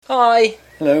Hi!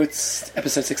 Hello, it's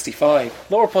episode 65.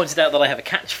 Laura pointed out that I have a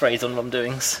catchphrase on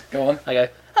Rumdoings. Go on. I go,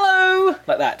 hello!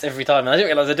 Like that every time, and I didn't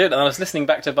realise I do it, and I was listening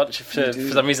back to a bunch of for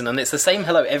some reason, and it's the same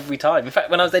hello every time. In fact,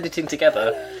 when I was editing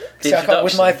together, See, I can't,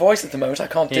 with my voice at the moment, I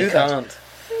can't do that. Can't.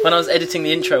 When I was editing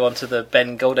the intro onto the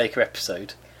Ben Goldacre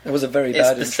episode, It was a very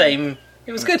bad intro. same.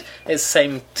 It was good. It's the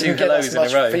same two hellos in a row. You get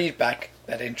as much feedback,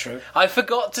 that intro. I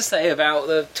forgot to say about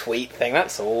the tweet thing,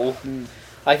 that's all.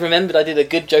 I remembered I did a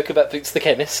good joke about Boots the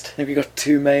Chemist. I think we got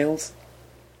 2 mails.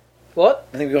 What?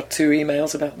 I think we got 2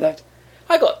 emails about that.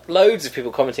 I got loads of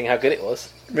people commenting how good it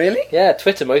was. Really? Yeah,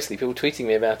 Twitter mostly, people tweeting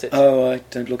me about it. Oh, I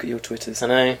don't look at your Twitters. I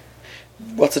know.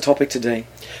 What's the topic today?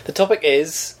 The topic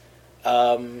is...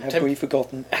 Have we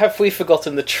forgotten? Have we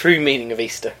forgotten the true meaning of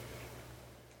Easter?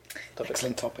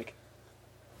 Excellent topic.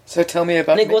 So tell me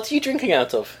about... Nick, what are you drinking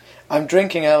out of? I'm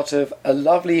drinking out of a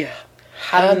lovely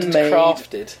handmade...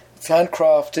 Handcrafted. It's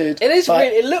handcrafted. It is.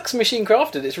 It looks machine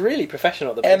crafted. It's really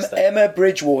professional at the base. Emma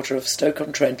Bridgewater of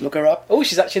Stoke-on-Trent. Look her up. Oh,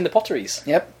 she's actually in the potteries.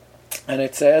 Yep. And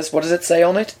it says... What does it say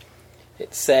on it?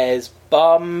 It says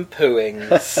bum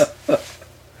pooings.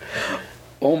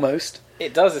 Almost.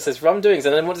 It does. It says rum doings,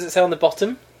 and then what does it say on the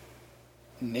bottom?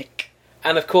 Nick.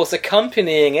 And of course,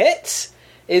 accompanying it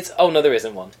is... Oh no, there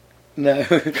isn't one. No,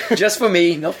 just for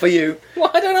me, not for you.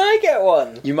 Why don't I get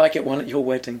one? You might get one at your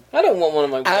wedding. I don't want one at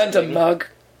my wedding. And a mug.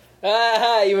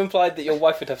 Ah, you implied that your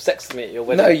wife would have sex with me at your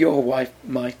wedding. No, your wife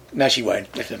might. No, she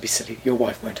won't. Don't be silly. Your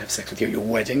wife won't have sex with you at your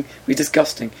wedding. It'd be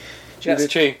disgusting. That's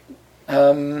true.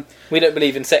 We don't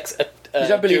believe in sex. You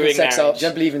don't believe in sex. Marriage. You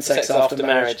don't believe in sex after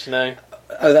marriage. No.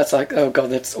 Oh, that's like. Oh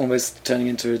God, that's almost turning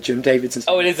into a Jim Davidson.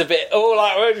 Oh, it is a bit. Oh,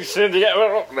 like when you should get.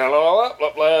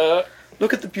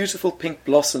 Look at the beautiful pink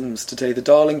blossoms today. The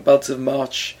darling buds of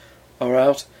March are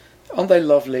out. Aren't they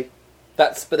lovely?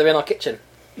 But they're in our kitchen.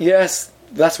 Yes,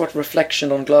 that's what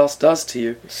reflection on glass does to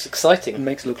you. It's exciting. It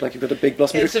makes it look like you've got a big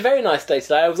blossom. It's a very nice day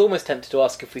today. I was almost tempted to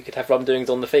ask if we could have rum doings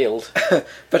on the field.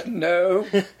 But no.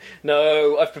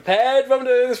 No, I've prepared rum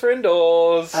doings for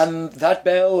indoors. And that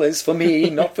bell is for me,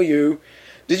 not for you.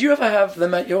 Did you ever have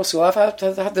them at your school? I've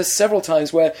had this several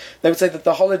times where they would say that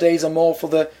the holidays are more for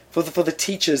the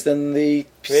teachers than the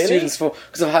students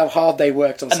because of how hard they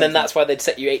worked. And then that's why they'd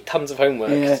set you 8 tons of homework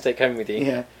to take home with you.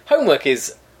 Yeah. Homework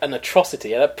is an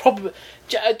atrocity, and I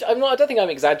don't think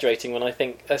I'm exaggerating when I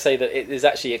say that it is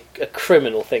actually a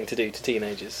criminal thing to do to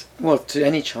teenagers. Well, to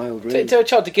any child, really. To a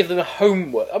child to give them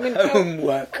homework. I mean,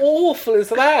 homework. How awful is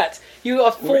that? You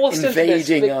are forced into this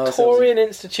Victorian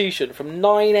institution from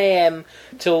 9 a.m.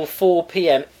 till 4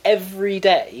 p.m. every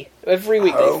day, every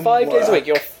weekday, Homework. 5 days a week.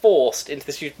 You're forced into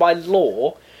this by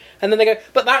law. And then they go,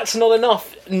 but that's not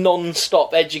enough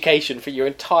non-stop education for your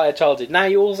entire childhood. Now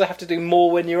you also have to do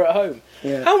more when you're at home.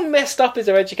 Yeah. How messed up is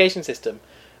our education system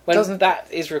when that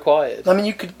is required? I mean,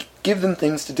 you could give them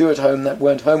things to do at home that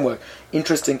weren't homework.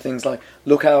 Interesting things like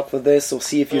look out for this, or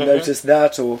see if you notice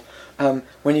that, or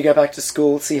when you go back to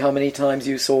school, see how many times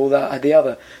you saw that or the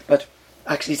other. But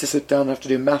actually to sit down and have to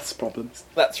do maths problems.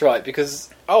 That's right, because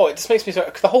it just makes me so.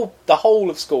 Cause the whole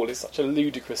of school is such a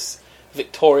ludicrous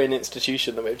Victorian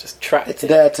institution that we've just trapped. It's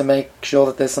there to make sure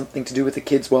that there's something to do with the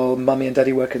kids while mummy and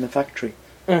daddy work in the factory.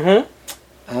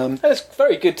 And it's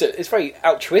very good it's very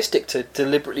altruistic to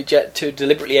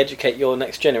deliberately educate your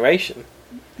next generation.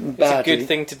 Badly. It's a good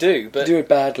thing to do, but to do it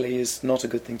badly is not a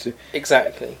good thing to do.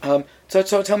 Exactly. So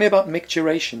tell me about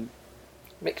micturation.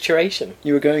 Micturation.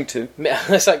 You were going to.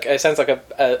 It sounds like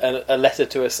a letter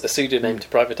to a pseudonym to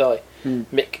Private Eye.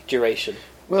 Micturation.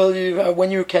 Well,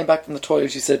 when you came back from the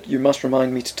toilet, you said you must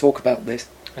remind me to talk about this.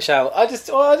 I shall. I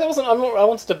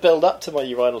wanted to build up to my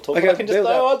urinal talk. Okay, I can just.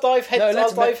 I'll dive head.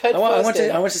 I'll dive head first.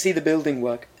 I want to see the building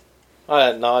work.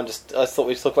 I don't know. I thought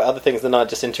we'd talk about other things, then I'd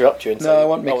just interrupt you and say. No, I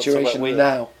want micturation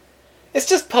now. It's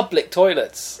just public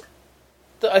toilets.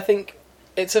 That I think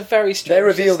it's a very strange. They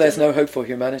reveal system. There's no hope for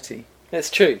humanity. It's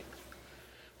true.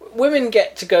 Women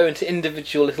get to go into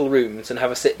individual little rooms and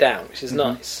have a sit down, which is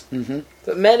nice.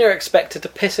 But men are expected to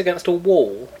piss against a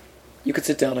wall. You could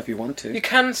sit down if you want to. You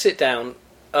can sit down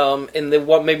in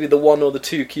maybe the 1 or the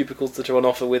 2 cubicles that are on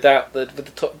offer without the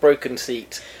broken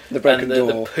seat, the broken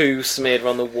door, the poo smeared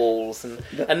around the walls, and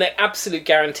the absolute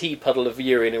guaranteed puddle of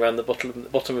urine around the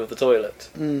bottom of the toilet.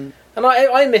 And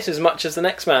I miss as much as the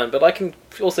next man, but I can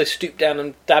also stoop down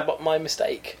and dab up my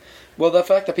mistake. Well, the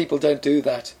fact that people don't do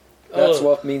that. That's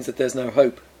what means that there's no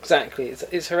hope. Exactly,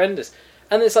 it's horrendous.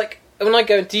 And it's like, when I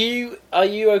go, are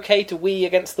you okay to wee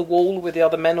against the wall with the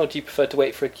other men, or do you prefer to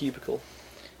wait for a cubicle?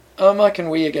 I can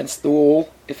wee against the wall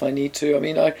if I need to. I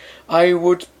mean, I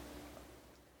would.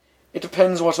 It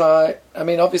depends what I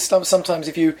mean. Obviously, sometimes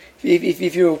if you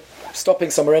stopping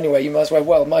somewhere anyway, you might as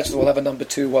well have a number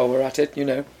 2 while we're at it,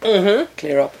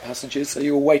 clear up passages, so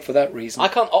you'll wait for that reason. I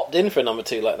can't opt in for a number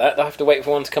 2 like that. I have to wait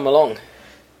for one to come along.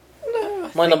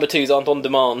 No, My number 2s aren't on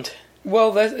demand.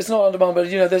 Well, it's not on demand, but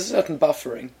there's certain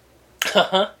buffering.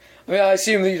 I mean, I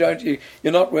assume that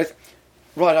you're not with,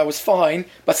 right, I was fine,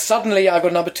 but suddenly I've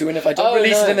got number 2, and if I don't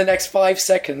release it in the next 5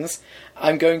 seconds,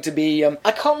 I'm going to be... I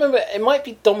can't remember, it might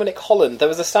be Dominic Holland. There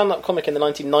was a stand-up comic in the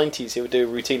 1990s who would do a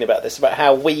routine about this, about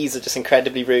how wees are just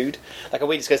incredibly rude. Like a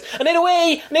wee just goes, I need a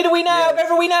wee now, Yes. go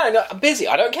for a wee now. And I'm busy,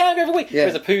 I don't care, I'll go for a wee. Yeah.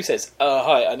 Whereas a poo says,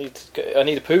 hi, I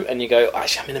need a poo, and you go,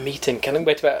 actually, I'm in a meeting, can I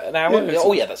wait about an hour? Yeah,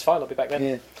 oh yeah, that's fine, I'll be back then.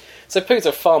 Yeah. So poos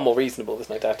are far more reasonable, there's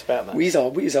no doubt about that. Wees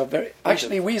are very...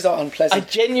 Actually, wees are unpleasant. I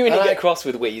genuinely get cross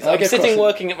with wees. I'm sitting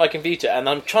working at my computer and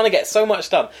I'm trying to get so much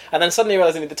done, and then suddenly I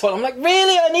realise I need the toilet. I'm like,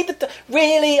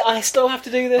 really? I still have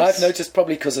to do this? I've noticed,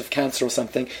 probably because of cancer or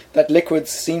something, that liquids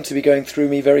seem to be going through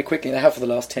me very quickly, and I have for the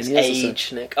last 10 years or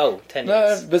so. Nick. Oh, 10 No,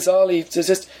 years. bizarrely, it's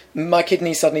just my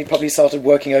kidney suddenly probably started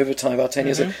working overtime about 10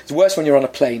 years ago. It's worse when you're on a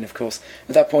plane, of course.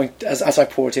 At that point, as I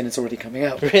pour it in, it's already coming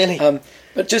out. Really?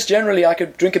 But just generally, I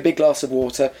could drink a big glass of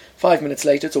water, 5 minutes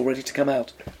later, it's all ready to come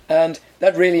out. And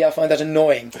that really, I find that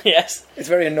annoying. Yes. It's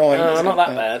very annoying. No, not that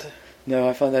bad. No,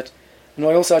 I find that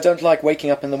annoying. Also, I don't like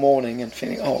waking up in the morning and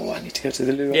feeling, I need to go to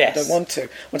the loo. Yes. I don't want to. I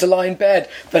want to lie in bed,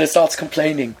 but it starts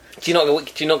complaining. Do you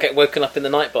not get woken up in the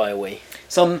night by a wee?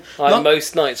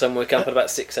 Most nights I'm woken up at about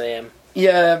 6 a.m.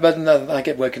 Yeah, but no, I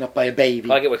get woken up by a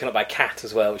baby. I get woken up by a cat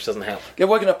as well, which doesn't help. Get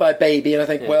woken up by a baby, and I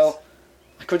think, Yes. well,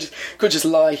 I could just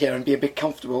lie here and be a bit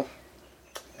comfortable.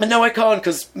 But no, I can't,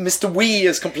 because Mr. Wee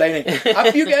is complaining.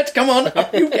 Up you get, come on,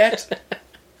 up you get.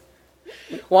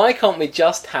 Why can't we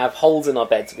just have holes in our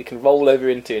beds that we can roll over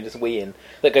into and just wee in,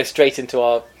 that go straight into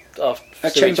our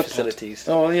sewage chamber facilities?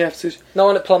 Oh, yeah, No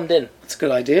one had plumbed in. that's a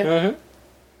good idea. Mm-hmm.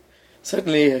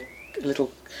 Certainly a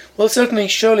little... Well, certainly,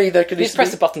 surely there could You just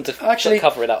press a button to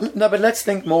cover it up. No, but let's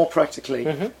think more practically.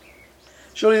 Mm-hmm.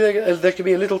 Surely there could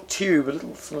be a little tube, a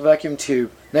little sort of vacuum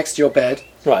tube next to your bed,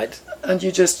 Right. and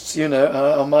you just,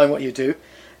 I'll mind what you do,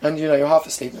 and, you're half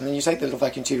asleep, and then you take the little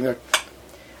vacuum tube and go,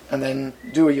 and then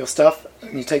do your stuff,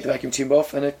 and you take the vacuum tube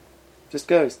off, and it just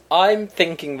goes. I'm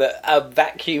thinking that a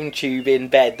vacuum tube in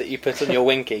bed that you put on your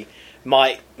winky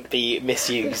might be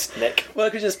misused, Nick. Well,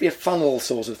 it could just be a funnel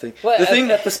sort of thing. Well, the thing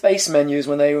that the spacemen use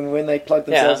when they plug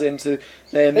themselves into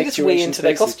their They just wee micturition into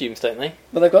their spaces. costumes, don't they?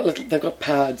 Well, they've got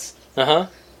pads Uh-huh.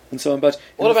 and so on. But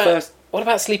What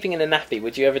about sleeping in a nappy?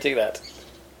 Would you ever do that?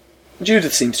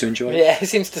 Judith seems to enjoy it. Yeah, it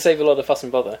seems to save a lot of fuss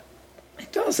and bother.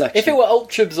 It does actually. If it were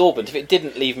ultra absorbent, if it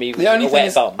didn't leave me with the only a thing wet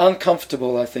is bum,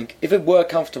 uncomfortable. I think if it were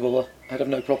comfortable, I'd have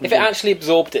no problem. if it actually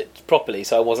absorbed it properly,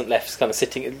 so I wasn't left kind of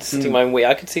sitting my own wee,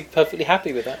 I could see perfectly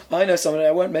happy with that. I know someone. I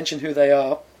won't mention who they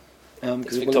are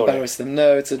because it will Victoria. embarrass them.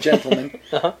 No, it's a gentleman.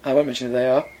 Uh-huh. I won't mention who they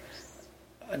are.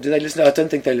 Do they listen? I don't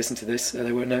think they listen to this.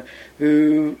 They won't know.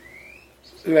 Who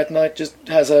at night just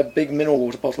has a big mineral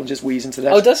water bottle and just wheezes into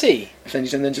that. Oh, does he? And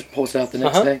then just pours it out the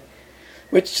next Uh-huh. day.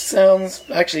 Which sounds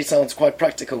quite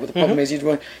practical, but the problem is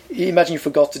you imagine you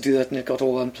forgot to do that and it got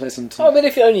all unpleasant. Oh, but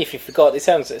if you forgot, it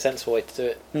sounds like a sensible way to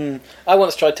do it. I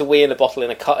once tried to wee in a bottle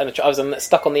in a cut. I was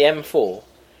stuck on the M4.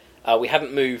 We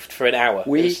hadn't moved for an hour.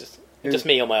 We? It was just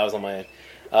me I was on my own.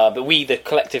 But we, the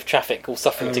collective traffic, all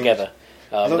suffering together.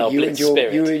 I thought you and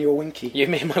your winky You,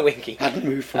 me, and my winky. hadn't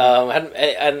moved from.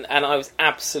 And I was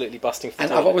absolutely busting for the and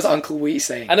toilet. what was Uncle Wee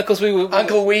saying? And of course we were.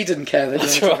 Uncle Wee didn't care.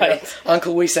 That's right.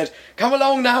 Uncle Wee said, "Come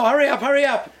along now, hurry up, hurry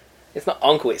up!" It's not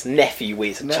uncle, it's nephew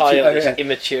wee. It's a Nephew, childish, yeah.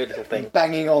 immature little thing.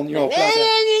 Banging on your bladder.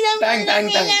 Bang, bang,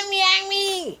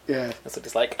 bang. Yeah. That's what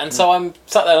it's like. And so I'm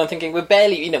sat there and I'm thinking, we're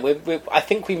barely, I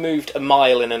think we moved a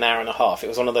mile in an hour and a half. It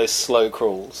was one of those slow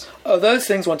crawls. Oh, those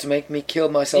things want to make me kill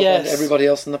myself and Yes. everybody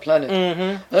else on the planet.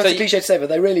 Mm-hmm. That's So a cliche to say, but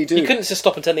they really do. You couldn't just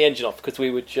stop and turn the engine off because we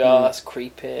were just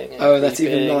creeping. And Oh, that's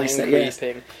even creeping nicer, and yes.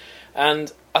 creeping.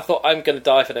 And I thought, I'm going to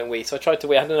die if I don't wee. So I tried to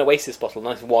wee. I had an Oasis bottle, a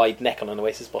nice wide neck on an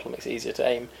Oasis bottle, makes it easier to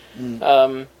aim.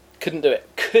 Couldn't do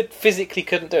it. Physically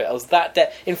couldn't do it. I was that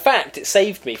dead. In fact, it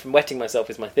saved me from wetting myself,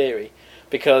 is my theory.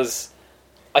 Because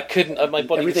I couldn't, my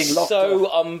body Everything was locked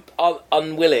so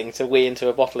unwilling to wee into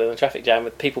a bottle in a traffic jam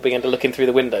with people being able to look in through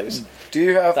the windows. Do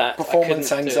you have that I performance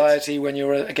couldn't do it. anxiety when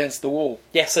you're against the wall?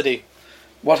 Yes, I do.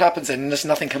 What happens then? Unless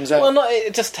nothing comes out. Well,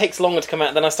 it just takes longer to come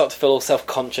out. Then I start to feel all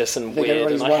self-conscious and I think weird,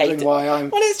 everybody's and I hate wondering it. why I'm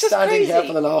Well, it's just standing here crazy.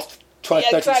 for the last 30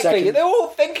 exactly. seconds. They're all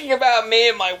thinking about me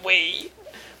and my wee.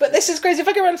 But this is crazy. If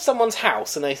I go around to someone's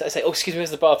house and they say, "Oh, excuse me,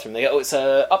 where's the bathroom?" They go, "Oh, it's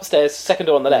upstairs, second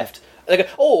door on the left." They go,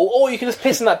 or you can just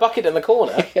piss in that bucket in the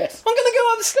corner. Yes. I'm going to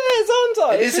go upstairs, aren't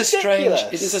I? It It's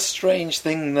ridiculous. is a strange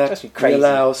thing that That's we crazy.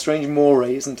 allow, strange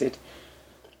moray, isn't it?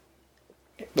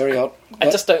 Very odd. I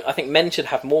just don't. I think men should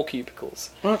have more cubicles.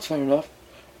 Well, that's fair enough.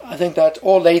 I think that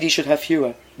all ladies should have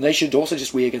fewer. They should also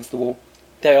just wee against the wall.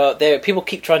 There. People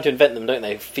keep trying to invent them, don't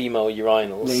they? Female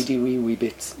urinals. Lady wee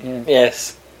bits. Yeah.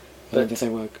 Yes. I don't think they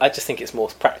work. I just think it's more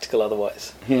practical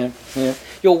otherwise. Yeah.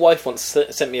 Your wife once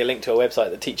sent me a link to a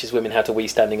website that teaches women how to wee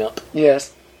standing up.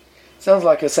 Yes. Sounds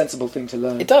like a sensible thing to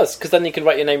learn. It does, because then you can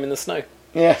write your name in the snow.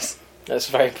 Yes. That's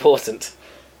very important.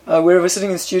 We're sitting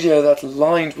in a studio that's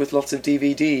lined with lots of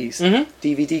DVDs, Mm-hmm.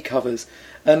 DVD covers.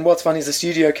 And what's funny is the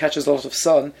studio catches a lot of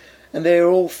sun, and they're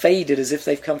all faded as if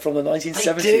they've come from the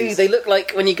 1970s. They do. They look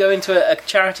like when you go into a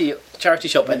charity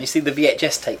shop and you see the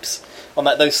VHS tapes. On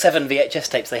those 7 VHS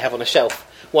tapes they have on a shelf.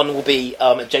 One will be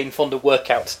a Jane Fonda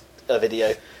workout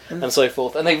video, and so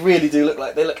forth. And they really do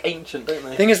look ancient, don't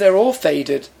they? The thing is, they're all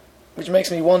faded, which makes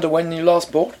me wonder when you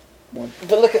last bought one.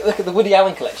 But look at the Woody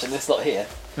Allen collection. This lot here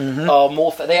are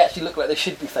more. They actually look like they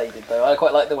should be faded, though. I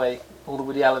quite like the way all the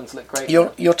Woody Allens look great.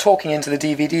 You're talking into the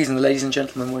DVDs, and the ladies and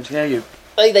gentlemen won't hear you.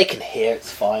 They can hear.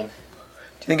 It's fine. Do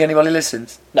you think anybody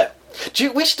listens? No.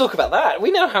 We should talk about that.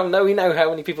 We know how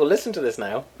many people listen to this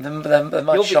now. That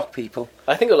might shock people.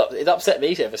 I think it upset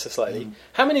me ever so slightly.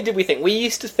 How many did we think? We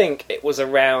used to think it was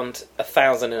around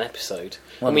 1,000 an episode,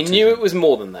 and we knew it was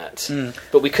more than that,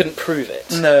 but we couldn't prove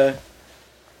it. No.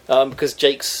 Because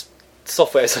Jake's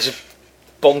software is such a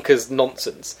bonkers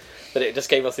nonsense that it just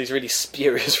gave us these really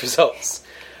spurious results.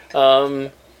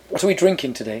 What are we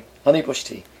drinking today? Honey bush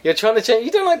tea. You're trying to change.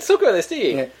 You don't like to talk about this, do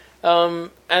you? Yeah.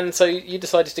 And so you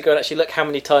decided to go and actually look how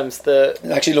many times I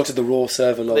actually looked at the raw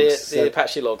server logs. The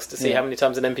Apache logs to see how many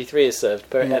times an MP3 is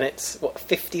served, and it's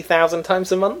 50,000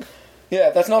 times a month.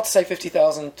 Yeah, that's not to say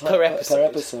 50,000 per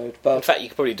episode. But in fact, you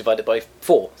could probably divide it by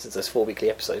 4 since there's 4 weekly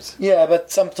episodes. Yeah,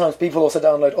 but sometimes people also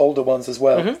download older ones as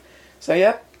well. Mm-hmm.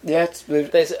 So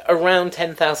there's around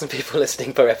 10,000 people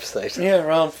listening per episode. Yeah,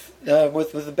 around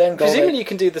with the Ben Goldacre. Presumably, you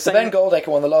can do the same. The Ben Goldacre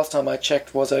one, the last time I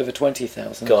checked, was over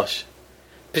 20,000. Gosh.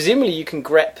 Presumably you can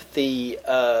grep the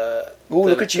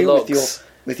look at you logs.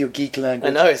 with your geek language.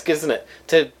 I know, it's good, isn't it?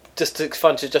 To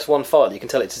find just one file, you can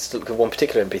tell it to just look at one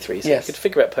particular MP3. So yes. You could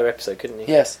figure out per episode, couldn't you?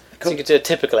 Yes. So you could do a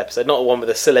typical episode, not one with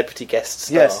a celebrity guest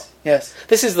star. Yes.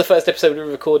 This is the first episode we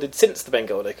recorded since the Ben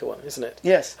Goldacre one, isn't it?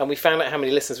 Yes. And we found out how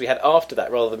many listeners we had after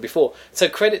that rather than before. So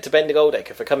credit to Ben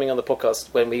Goldacre for coming on the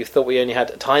podcast when we thought we only had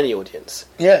a tiny audience.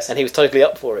 Yes. And he was totally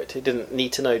up for it. He didn't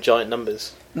need to know giant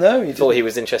numbers. No, he thought he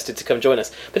was interested to come join us.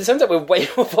 But it turns out we're way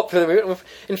more popular.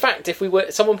 In fact,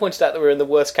 someone pointed out that we're in the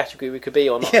worst category we could be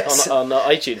on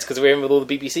iTunes because we're in with all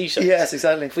the BBC shows. Yes,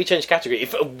 exactly. If we change category,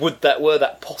 were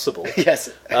that possible? Yes.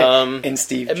 In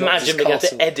Steve Jobs' imagine being able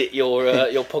castle. to edit your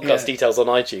podcast details on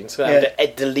iTunes without having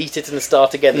to delete it and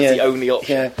start again. That's the only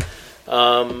option.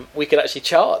 Yeah. We could actually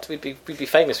chart. We'd be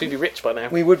famous. We'd be rich by now.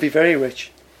 We would be very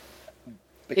rich.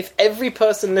 If every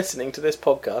person listening to this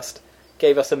podcast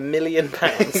gave us £1 million,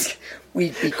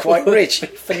 we'd be quite rich.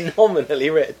 Phenomenally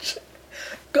rich.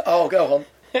 Go on.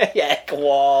 Yeah, go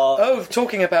on. Oh,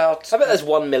 talking about... I bet there's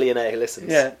 1 millionaire who listens.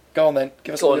 Yeah, go on then.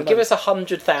 Give us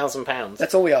 £100,000.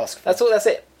 That's all we ask for. That's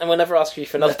it. And we'll never ask you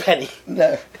for another penny.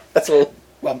 No. That's all.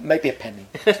 Well, maybe a penny.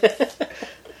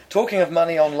 Talking of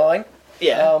money online.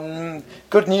 Yeah.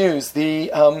 Good news.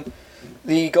 The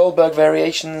Goldberg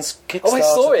Variations Kickstarter. Oh, I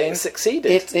saw it. thing, It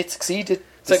succeeded. It succeeded.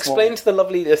 So explain to the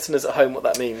lovely listeners at home what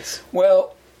that means.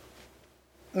 Well,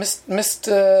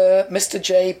 Mr.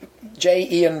 J.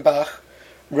 Ian Bach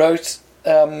wrote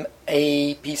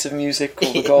a piece of music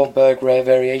called the Goldberg Rare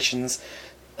Variations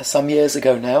some years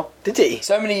ago now. Did he?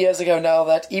 So many years ago now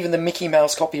that even the Mickey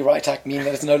Mouse Copyright Act means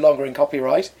that it's no longer in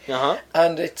copyright. Uh-huh.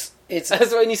 And it's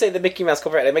so when you say the Mickey Mouse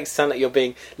copyright, it makes it sound like you're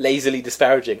being lazily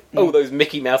disparaging. Oh, those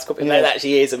Mickey Mouse copyright. Yes. That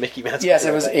actually is a Mickey Mouse Yes,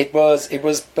 copyright. it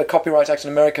was the Copyright Act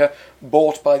in America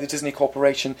bought by the Disney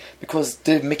Corporation because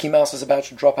the Mickey Mouse was about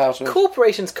to drop out of...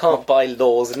 Corporations can't buy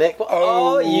laws, Nick. What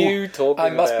are you talking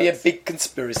about? I must be a big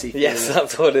conspiracy theory. Yes,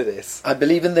 that's what it is. I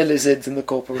believe in the lizards and the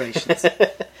corporations.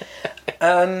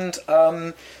 And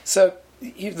so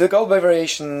the Goldberg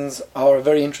Variations are a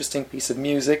very interesting piece of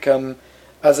music.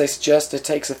 As I suggest, it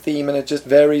takes a theme and it just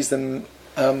varies them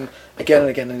again and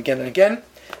again and again and again.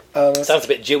 Sounds a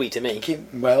bit Jewy to me.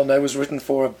 Well, no, it was written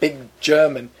for a big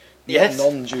German, yes,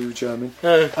 non-Jew German.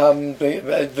 No.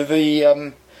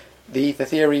 The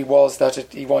theory was that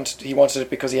he wanted it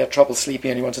because he had trouble sleeping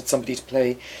and he wanted somebody to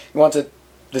play. He wanted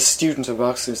the student of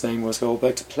Bach's, whose name was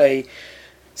Goldberg, to play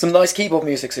some nice keyboard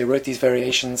music, so he wrote these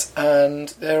variations, and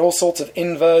there are all sorts of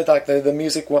invert, like the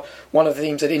music, one of the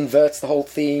themes that inverts the whole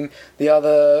theme, the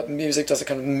other music does a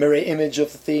kind of mirror image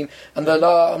of the theme, and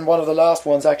and one of the last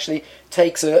ones actually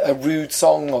takes a rude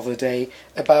song of the day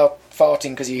about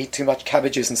farting because you eat too much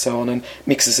cabbages and so on, and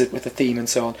mixes it with the theme and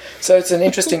so on. So it's an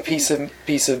interesting piece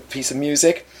of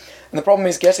music, and the problem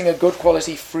is getting a good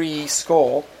quality free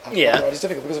score. It's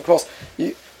difficult because, of course,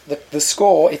 the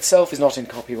score itself is not in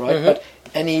copyright, but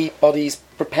anybody's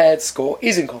prepared score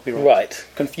is in copyright. Right.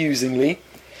 Confusingly.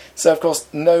 So, of course,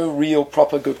 no real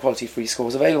proper good quality free score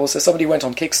is available. So somebody went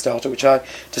on Kickstarter, which I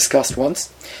discussed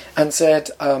once, and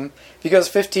said, if you give us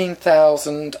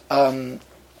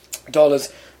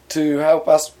 $15,000 to help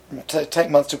us take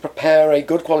months to prepare a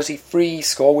good quality free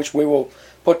score, which we will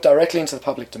put directly into the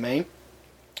public domain,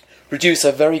 produce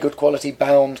a very good quality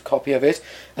bound copy of it,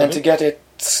 and to get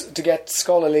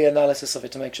scholarly analysis of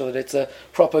it to make sure that it's a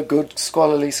proper good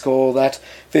scholarly score that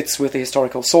fits with the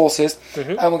historical sources,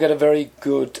 and we'll get a very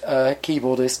good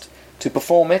keyboardist to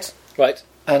perform it, right,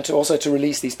 and also to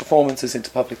release these performances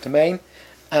into public domain.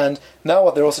 And now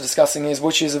what they're also discussing is,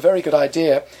 which is a very good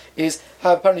idea, is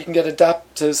how apparently you can get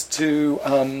adapters to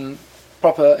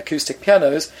proper acoustic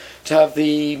pianos to have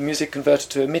the music converted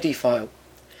to a MIDI file.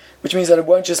 Which means that it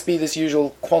won't just be this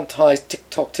usual quantized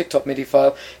tick-tock MIDI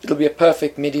file, it'll be a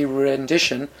perfect MIDI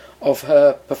rendition of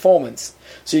her performance.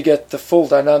 So you get the full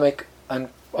dynamic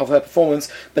of her performance,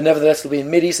 but nevertheless it'll be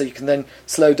in MIDI, so you can then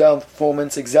slow down the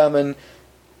performance, examine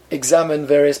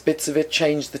various bits of it,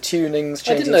 change the tunings.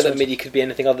 I didn't know that MIDI could be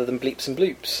anything other than bleeps and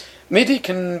bloops. MIDI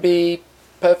can be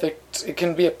perfect. It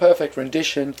can be a perfect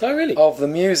rendition of the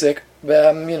music.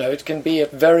 It can be a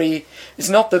very... It's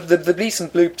not the bleeps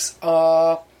and bloops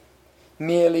are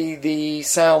merely the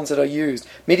sounds that are used.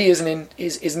 MIDI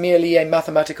is merely a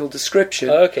mathematical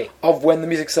description of when the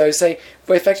music. So say,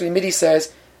 effectively, MIDI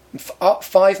says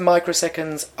 5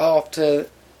 microseconds after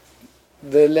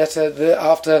the letter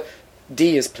after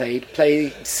D is played,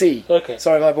 play C. Okay.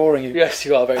 Sorry, am I boring you? Yes,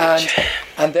 you are very much.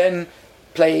 And then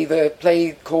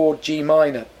play chord G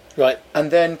minor. Right. And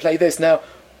then play this. Now,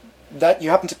 that you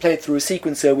happen to play it through a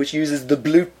sequencer which uses the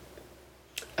bloop.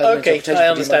 Okay, I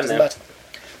understand now.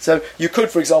 So you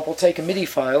could, for example, take a MIDI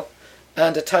file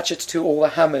and attach it to all the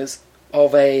hammers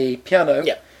of a piano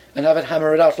and have it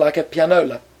hammer it out like a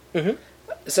pianola. Mm-hmm.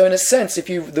 So in a sense,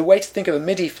 the way to think of a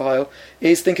MIDI file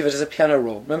is think of it as a piano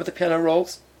roll. Remember the piano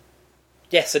rolls?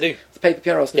 Yes, I do. The paper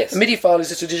piano rolls. Yes. A MIDI file is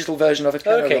just a digital version of a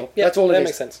piano roll. Yep, that's all it is. That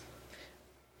makes sense.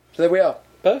 So there we are.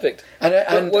 Perfect.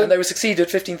 And they were succeeded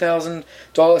 $15,000,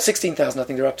 $16,000 I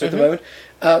think they're up to at the moment.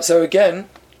 So again,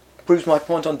 proves my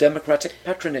point on democratic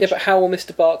patronage. Yeah, but how will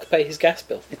Mr. Bark pay his gas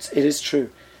bill? It is true.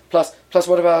 Plus,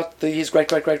 what about his great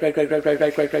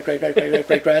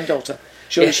granddaughter?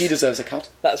 Surely she deserves a cut.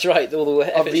 That's right. All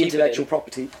the of the intellectual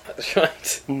property. That's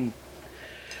right.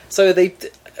 So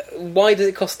why does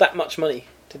it cost that much money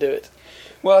to do it?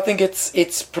 Well, I think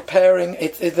it's preparing.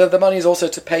 The money is also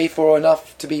to pay for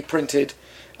enough to be printed,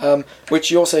 which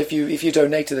you also, if you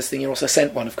donate to this thing, you're also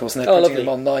sent one, of course, and they're printing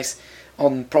them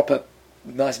on proper.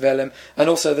 Nice vellum, and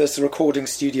also there's the recording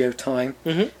studio time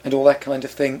and all that kind of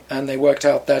thing. And they worked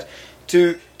out that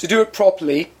to do it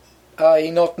properly,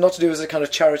 not to do it as a kind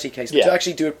of charity case, but to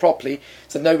actually do it properly,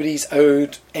 so nobody's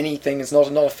owed anything. It's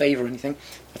not a favour or anything.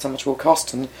 That's how much it will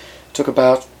cost, and it took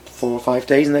about 4 or 5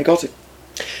 days, and they got it.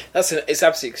 It's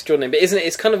absolutely extraordinary, but isn't it?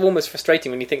 It's kind of almost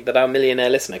frustrating when you think that our millionaire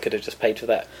listener could have just paid for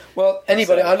that. Well,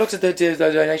 anybody. I looked at the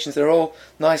donations. They're all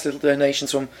nice little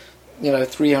donations from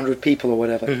 300 people or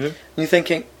whatever. And you're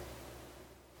thinking,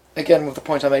 again with the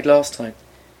point I made last time,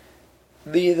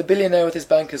 the billionaire with his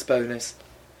banker's bonus,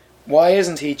 why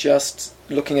isn't he just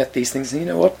looking at these things and, you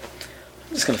know what,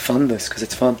 I'm just going to fund this because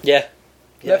it's fun. Yeah.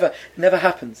 Never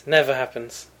happens. Never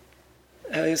happens.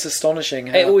 It's astonishing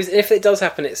how... It always, if it does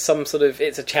happen, it's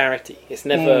it's a charity. It's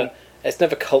never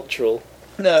cultural.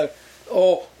 No.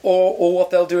 Or what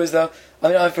they'll do is for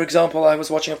example, I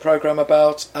was watching a programme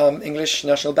about English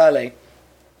National Ballet,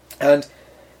 and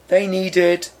they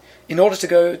needed, in order to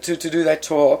go to do their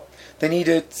tour, they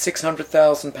needed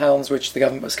 £600,000, which the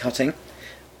government was cutting,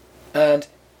 and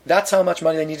that's how much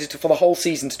money they needed for the whole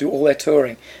season to do all their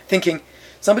touring. Thinking,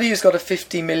 somebody who's got a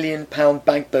 £50 million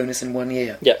bank bonus in 1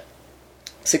 year,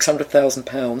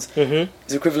 £600,000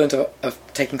 is equivalent of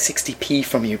taking 60p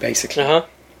from you, basically, and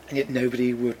yet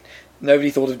nobody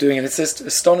thought of doing it. It's just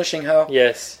astonishing how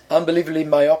unbelievably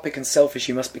myopic and selfish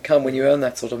you must become when you earn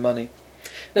that sort of money.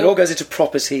 It all goes into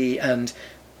property and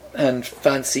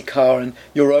fancy car and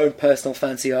your own personal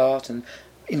fancy art and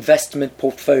investment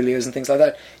portfolios and things like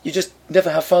that. You just never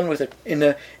have fun with it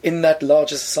in that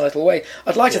larger societal way.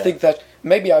 I'd like to think that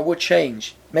maybe I would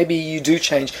change maybe you do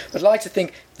change. But I'd like to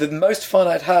think the most fun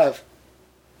I'd have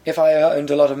if I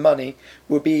earned a lot of money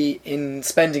would be in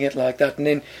spending it like that, and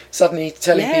in suddenly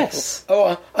telling Yes. people,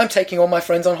 oh, I'm taking all my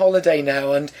friends on holiday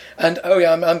now, and oh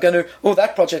yeah, I'm going to, oh,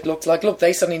 that project looks like, look,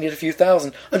 they suddenly need a few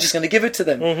thousand, I'm just going to give it to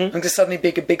them. Mm-hmm. I'm going to suddenly be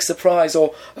a big surprise,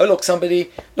 or, oh, look,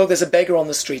 there's a beggar on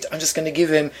the street, I'm just going to give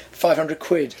him 500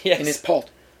 quid Yes. in his pot.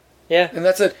 Yeah. And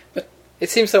that's it. But It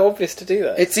seems so obvious to do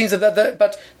that. it seems that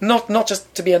but not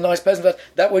just to be a nice person, but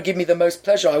that would give me the most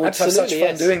pleasure. I would Absolutely, have such fun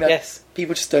yes, doing that. yes.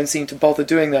 People just don't seem to bother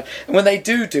doing that. And when they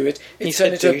do it, You it's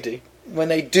said turned into do. when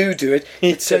they do it,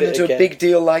 You it's said turned it into again. a big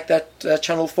deal, like that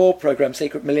Channel 4 program,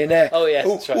 Secret Millionaire. Oh, yes,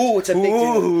 that's right. Oh, it's a big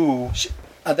deal. Ooh.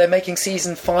 And they're making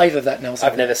season 5 of that now.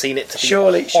 I've never seen it, to be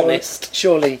Surely, honest. I'm not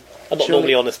normally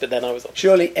surely, honest, but then I was.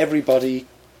 surely everybody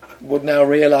would now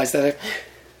realise that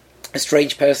a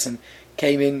strange person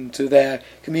came into their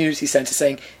community centre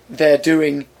saying they're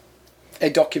doing a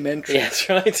documentary Yeah, that's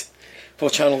right. for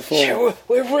Channel 4. Yeah,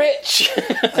 we're rich.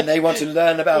 And they want to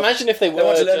learn about. Imagine if they They want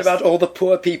were to learn just- about all the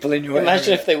poor people in your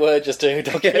Imagine area. if they were just doing a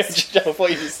documentary Yes. channel for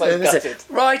you, just so And they say, gutted.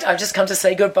 right, I've just come to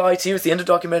say goodbye to you. It's the end of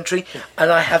the documentary,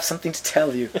 and I have something to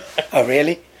tell you. Oh,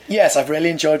 really? Yes, I've really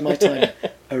enjoyed my time.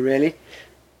 Oh, really?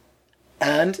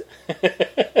 And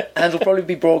it'll probably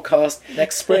be broadcast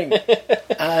next spring.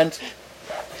 And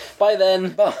By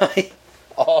then, bye.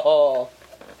 oh,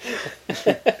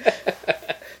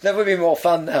 That would be more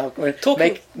fun now.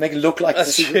 Make it look like the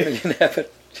That's Secret true. Millionaire,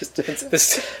 but just doing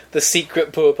something. the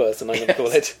secret poor person, I'm going to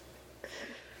call it.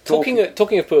 Talking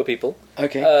of poor people,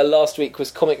 Okay. last week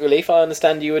was Comic Relief. I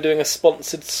understand you were doing a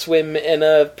sponsored swim in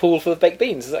a pool full of baked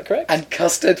beans. Is that correct? And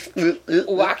custard.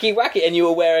 Wacky, and you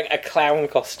were wearing a clown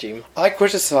costume. I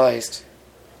criticised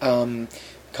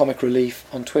Comic Relief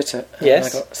on Twitter, and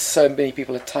Yes. I got so many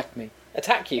people attacked me.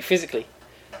 Attack you physically,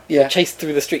 Yeah. chased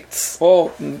through the streets.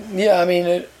 Well, yeah, I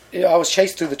mean, I was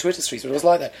chased through the Twitter streets, but it was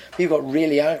like that. People got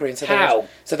really angry and said they How wanted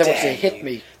to dare hit you.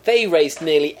 me. They raised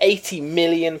nearly £80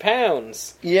 million.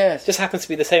 Yes. Just happens to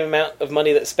be the same amount of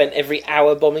money that's spent every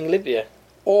hour bombing Libya.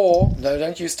 Or, no,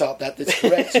 don't you start that. It's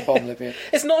correct to bomb Libya.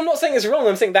 It's not. I'm not saying it's wrong.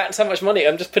 I'm saying that's how much money.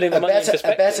 I'm just putting the money in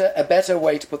perspective. A better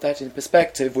way to put that in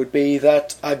perspective would be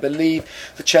that I believe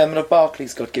the chairman of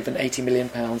Barclays got given £80 million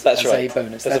That's as right. a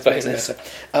bonus. As a That's bonus.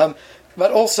 better.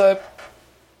 But also,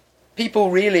 people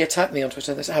really attacked me on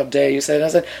Twitter. They said, "How dare you say that?"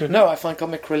 I said, "No, I find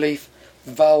Comic Relief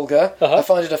vulgar. Uh-huh. I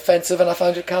find it offensive, and I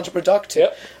find it counterproductive.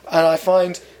 Yep. And I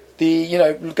find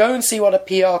go and see what a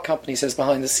PR company says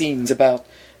behind the scenes about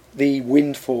the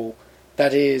windfall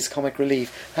that is Comic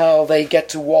Relief. How they get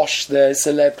to wash their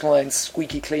celeb clients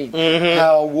squeaky clean. Mm-hmm.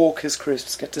 How Walker's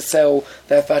Crisps get to sell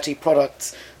their fatty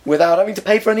products without having to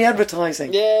pay for any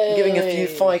advertising. Yay. Giving a few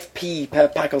 5p per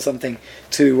pack or something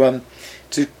to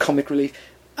Comic Relief.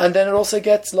 And then it also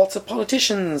gets lots of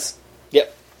politicians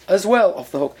Yep. as well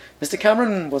off the hook. Mr.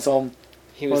 Cameron was on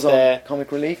He was there, on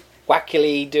Comic Relief.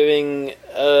 wackily doing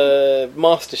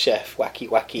MasterChef.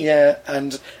 Wacky. Yeah,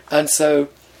 and so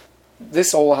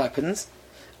this all happens,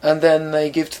 and then they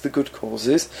give to the good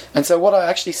causes. And so what I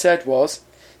actually said was,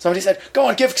 somebody said, "Go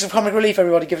on, give it to Comic Relief,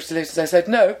 everybody, give it to this." I said,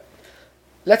 "No,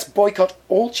 let's boycott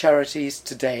all charities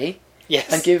today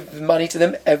Yes. and give money to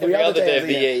them every other day of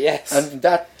the year. Yes. And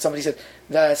that somebody said,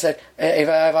 if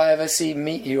I ever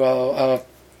meet you, I'll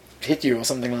hit you or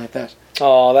something like that.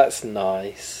 Oh, that's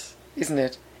nice. Isn't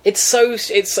it? It's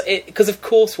because of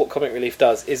course what Comic Relief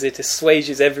does is it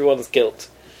assuages everyone's guilt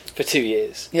for 2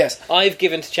 years. Yes. I've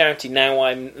given to charity. Now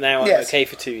I'm Yes. okay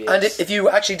for 2 years. And if you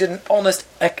actually did an honest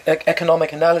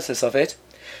economic analysis of it,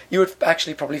 you would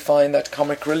actually probably find that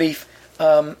Comic Relief,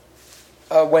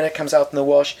 when it comes out in the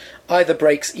wash, either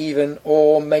breaks even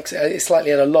or makes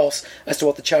slightly at a loss as to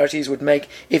what the charities would make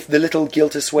if the little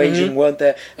guilt assuaging weren't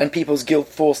there and people's guilt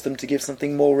forced them to give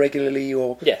something more regularly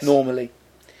or Yes. normally.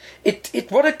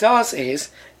 What it does is,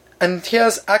 and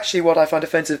here's actually what I find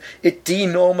offensive, it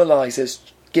denormalises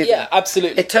giving. yeah,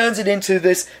 absolutely. It turns it into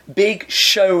this big,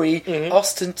 showy,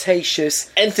 ostentatious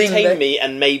Entertain thing that, me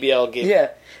and maybe I'll give. Yeah,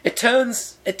 it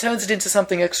turns it into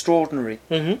something extraordinary.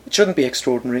 Mm-hmm. It shouldn't be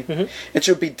extraordinary. It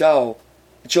should be dull.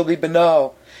 It should be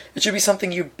banal. It should be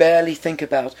something you barely think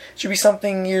about. It should be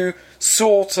something you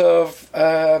sort of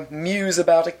muse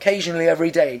about occasionally every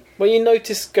day. Well, you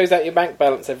notice goes out your bank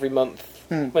balance every month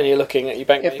when you're looking at your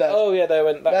bank. If that- Oh yeah, there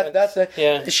went that. That's it.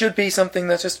 Yeah. It should be something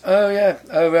that's just I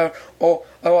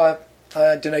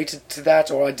donated to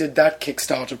that, or I did that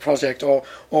Kickstarter project, or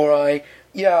I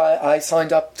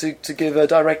signed up to give a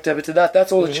direct debit to that.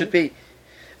 That's all it should be,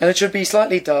 and it should be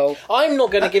slightly dull. I'm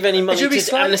not going to give any money should be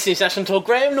to Amnesty International until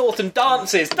Graham Norton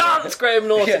dances. Dance, Graham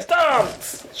Norton, Yeah.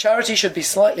 dance. Charity should be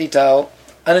slightly dull,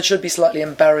 and it should be slightly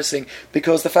embarrassing,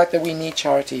 because the fact that we need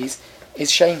charities is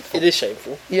shameful. It is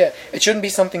shameful. Yeah, it shouldn't be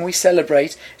something we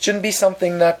celebrate. It shouldn't be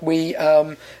something that we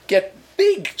get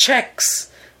big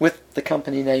checks with the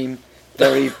company name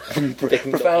very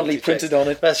profoundly printed on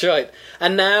it. That's right.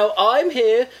 And now I'm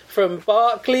here from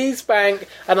Barclays Bank,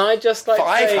 and I just like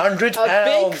to say £500. a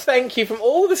big thank you from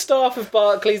all the staff of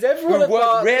Barclays, everyone Who at worked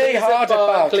Barclays, really hard at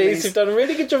Barclays. who've done a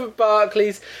really good job at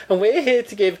Barclays, and we're here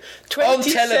to give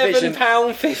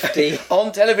 £27.50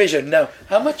 on television. Now,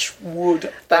 how much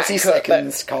would 30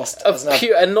 seconds cost? Of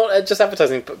pure, and not just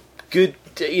advertising, but good,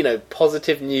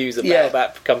 positive news about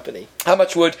that company. How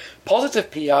much would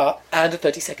positive PR and a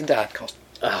 30-second ad cost?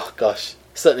 Oh, gosh.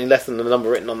 Certainly less than the number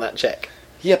written on that cheque.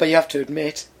 Yeah, but you have to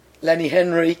admit, Lenny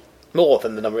Henry... More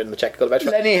than the number written on the cheque.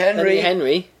 Lenny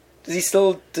Henry... Does he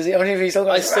still... Does he still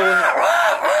go...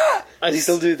 Does he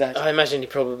still do that? I imagine he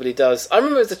probably does. I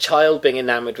remember as a child being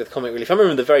enamoured with Comic Relief. I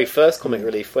remember the very first Comic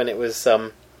Relief when it was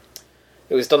done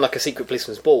like a secret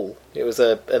policeman's ball. It was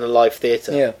in a live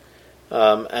theatre. Yeah.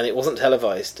 And it wasn't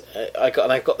televised.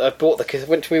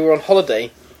 We were on holiday,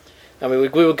 and we were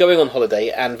going on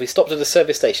holiday, and we stopped at a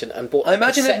service station and bought. I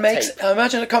imagine a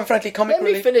frankly Comic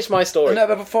Relief. Let me finish my story. No,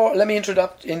 but before, let me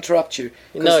interrupt you.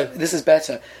 No, this is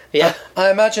better. Yeah,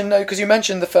 I imagine because you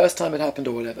mentioned the first time it happened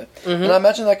or whatever, and I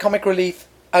imagine that Comic Relief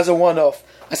as a one-off,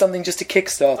 as something just to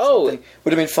kickstart something,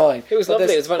 would have been fine. It was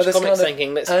lovely. It was a bunch of comics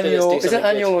thinking, let's do something. Is it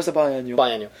annual or is it biannual?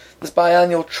 Biannual. This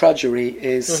biannual tragedy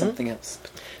is something else.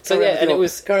 So yeah, and it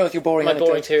was carry on with your boring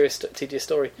tedious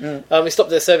story. We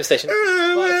stopped at a service station.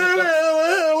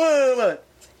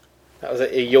 That was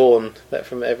a yawn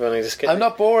from everyone who just. I'm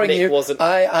not boring Nick you. Wasn't.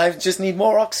 I just need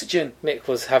more oxygen. Nick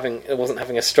wasn't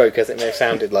having a stroke, as it may have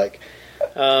sounded like.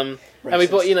 And we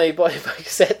bought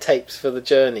cassette tapes for the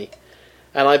journey.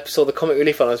 And I saw the Comic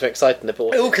Relief one. I was very excited. And I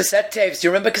bought. Oh, cassette tapes! Do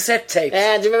you remember cassette tapes?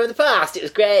 Yeah, do you remember the past? It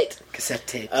was great. Cassette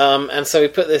tapes. And so we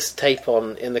put this tape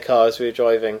on in the car as we were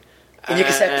driving. In your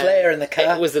cassette player in the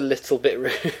car? It was a little bit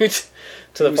rude,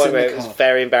 to the point where it was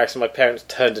very embarrassing. My parents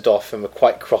turned it off and were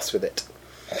quite cross with it.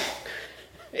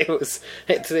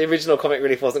 The original Comic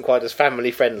Relief wasn't quite as family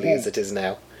friendly as it is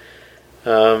now.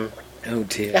 Oh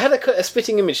dear! It had a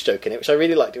spitting image joke in it, which I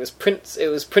really liked. It was Prince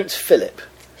Philip.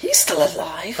 He's still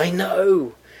alive. I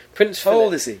know. Prince Philip. How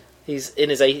old is he? He's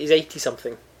 80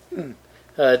 something.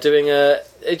 Doing a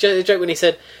joke when he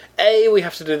said, A, we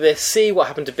have to do this, C, what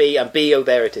happened to B, and B, oh,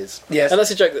 there it is. Yes. And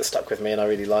that's a joke that stuck with me and I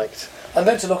really liked. I'm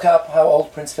going to look up how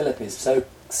old Prince Philip is, so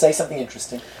say something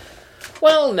interesting.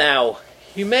 Well, now,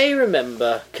 you may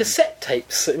remember cassette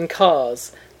tapes in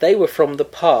cars. They were from the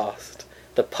past.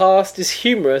 The past is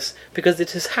humorous because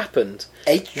it has happened.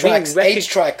 8 tracks.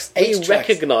 We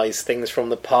recognise things from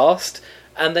the past,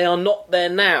 and they are not there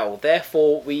now.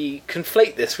 Therefore, we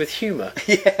conflate this with humour.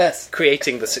 Yes.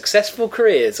 Creating the successful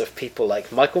careers of people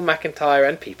like Michael McIntyre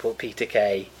and Peter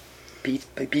Kay.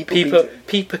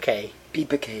 Peter Kay.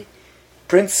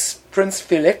 Prince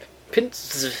Philip. Did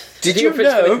you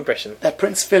know that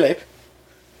Prince Philip...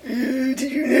 did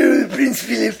you know that Prince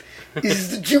Philip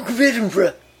is the Duke of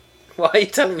Edinburgh? Why are you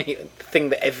telling me a thing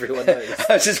that everyone knows?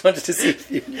 I just wanted to see if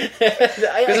you...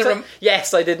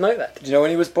 Yes, I did know that. Do you know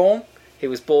when he was born? He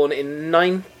was born in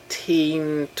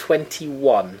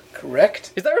 1921.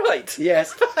 Correct. Is that right?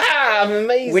 Yes. I'm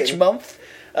amazing. Which month?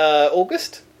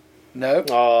 August? No.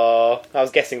 Oh, I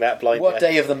was guessing that blindly. What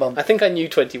day of the month? I think I knew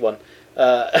 21.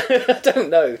 I don't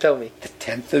know, tell me. The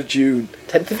 10th of June.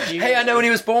 10th of June. Hey, I know when he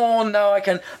was born. Now I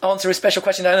can answer a special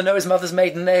question. I know his mother's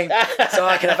maiden name, so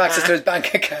I can have access to his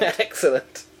bank account.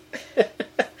 Excellent.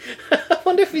 I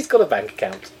wonder if he's got a bank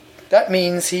account. That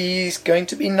means he's going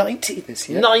to be 90 this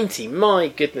year. 90? My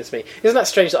goodness me. Isn't that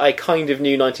strange that I kind of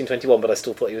knew 1921, but I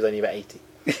still thought he was only about 80?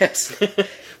 Yes. But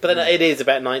then it is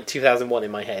about 2001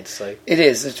 in my head, so... It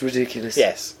is. It's ridiculous.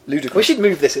 Yes. Ludicrous. We should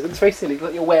move this. It looks very silly.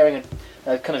 Like you're wearing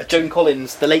a kind of Joan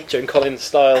Collins, the late Joan Collins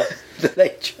style. The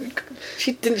late Joan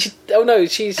Collins. Oh no,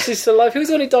 she's still alive. Who was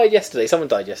the one who died yesterday? Someone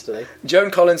died yesterday. Joan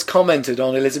Collins commented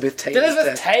on Elizabeth Taylor.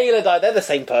 Elizabeth Taylor died. They're the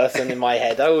same person in my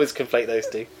head. I always conflate those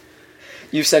two.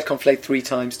 You've said conflate 3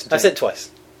 times today. I said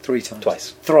twice. 3 times.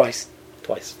 Twice. Thrice.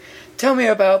 Twice. Tell me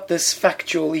about this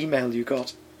factual email you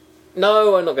got.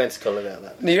 No, I'm not going to tell about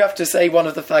that. You have to say one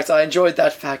of the facts. I enjoyed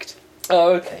that fact.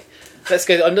 Oh, okay. Let's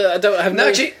go. I don't have no.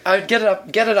 Actually, get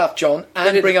it up, John,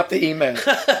 and bring up the email.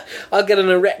 I'll get an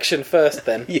erection first,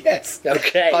 then. Yes.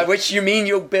 Okay. By which you mean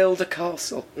you'll build a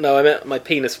castle. No, I meant my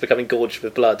penis becoming gorged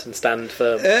with blood and stand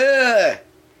firm.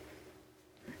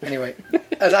 Anyway,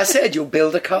 as I said, you'll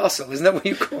build a castle. Isn't that what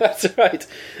you call it? That's right.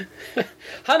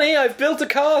 Honey, I've built a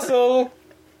castle.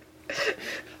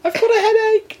 I've got a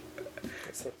headache.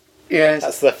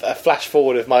 Yes. That's a flash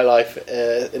forward of my life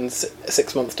in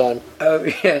 6 months' time. Oh,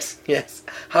 yes, yes.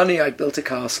 Honey, I built a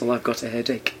castle, I've got a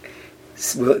headache.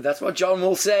 That's what John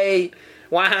will say.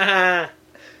 Wah!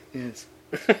 Yes.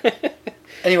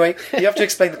 Anyway, you have to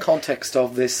explain the context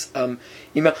of this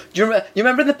email. Do you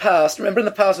remember in the past?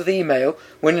 With email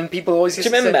when people always used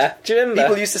Do you remember?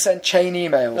 People used to send chain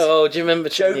emails. Oh, do you remember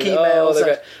Joke chain emails Oh,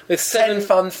 and with 10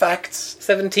 fun facts.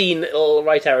 17 little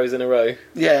right arrows in a row.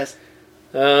 Yes.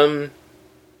 Yeah.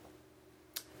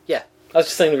 I was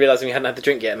just suddenly realising we hadn't had the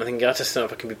drink yet, and I'm thinking, I just don't know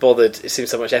if I can be bothered. It seems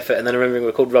so much effort. And then remembering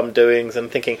we're called Rum Doings,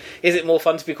 and thinking, is it more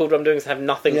fun to be called Rum Doings and have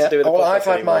nothing to do with the well, podcast I've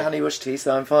had anymore? my honey bush tea,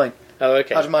 so I'm fine. Oh,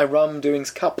 okay. Out of my Rum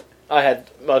Doings cup. I had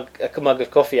a mug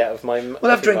of coffee out of my.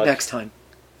 We'll have a drink mug. next time.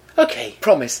 Okay.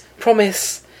 Promise.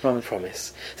 Promise. Promise.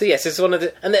 Promise. So yes, it's one of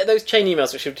the those chain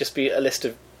emails, which should just be a list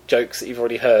of jokes that you've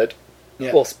already heard,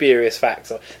 Yeah. or spurious facts.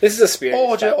 This is a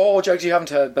spurious fact. Or jokes you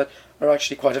haven't heard, but are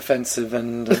actually quite offensive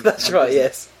and. That's right.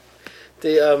 Yes.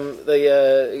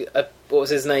 What was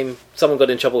his name? Someone got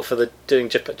in trouble for doing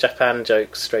Japan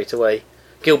jokes straight away.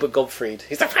 Gilbert Gottfried.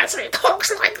 He's the person who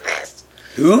talks like this.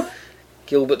 Who?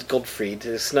 Gilbert Gottfried,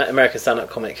 who's an American stand-up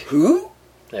comic. Who?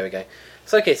 There we go.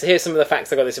 So okay, so here's some of the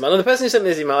facts I got this email. And the person who sent me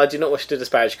this email, I do not wish to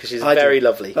disparage because she's very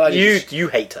lovely. You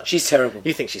hate her. She's terrible.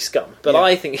 You think she's scum, but Yeah.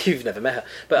 I think you've never met her.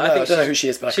 But No, I don't know who she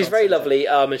is. But I she's can't very say that. lovely,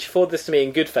 and she forwarded this to me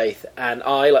in good faith. And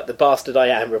I, like the bastard I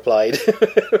am, replied,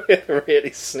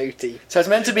 really snooty. So it's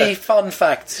meant to be fun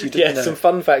facts you didn't know. Some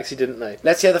fun facts you didn't know.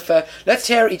 Let's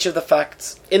hear each of the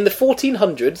facts. In the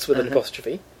 1400s, with an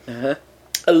apostrophe,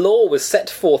 a law was set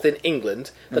forth in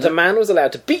England that a man was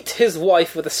allowed to beat his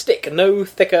wife with a stick no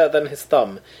thicker than his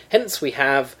thumb. Hence we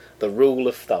have the rule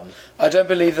of thumb. I don't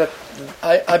believe that.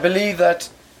 I believe that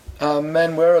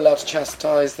men were allowed to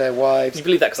chastise their wives. You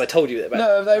believe that because I told you that about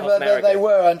No, they half an hour ago.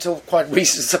 were until quite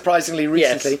surprisingly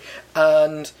recently,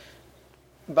 but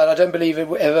I don't believe it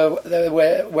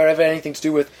were ever anything to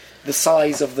do with the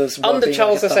size of this. Under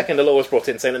Charles II, a law was brought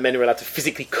in saying that men were allowed to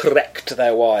physically correct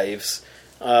their wives.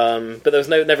 But there was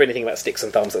never anything about sticks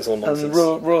and thumbs. That's all nonsense. And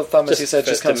rule of thumb, as you said,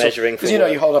 just comes measuring because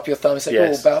you hold up your thumb and say,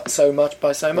 Yes. about so much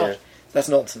by so much. Yeah. That's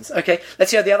nonsense. Okay, let's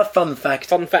hear the other fun fact.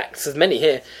 Fun facts, there's many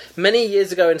here. Many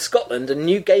years ago in Scotland, a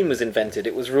new game was invented.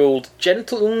 It was ruled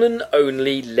gentlemen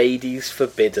only, ladies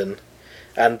forbidden.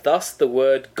 And thus the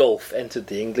word golf entered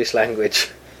the English language.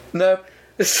 No,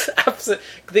 It's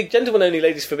the gentlemen only,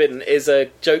 ladies forbidden is a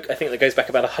joke, I think, that goes back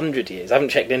about 100 years. I haven't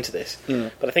checked into this.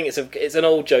 But I think it's an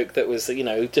old joke that was,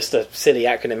 just a silly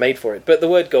acronym made for it. But the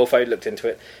word golf, I looked into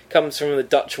it, comes from the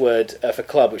Dutch word for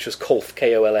club, which was kolf,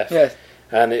 K-O-L-F. yes.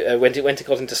 And it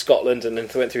got into Scotland and then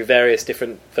went through various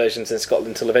different versions in Scotland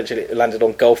until eventually it landed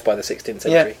on golf by the 16th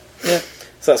century. Yeah.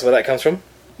 So that's where that comes from.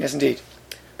 Yes, indeed.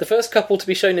 The first couple to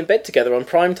be shown in bed together on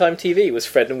primetime TV was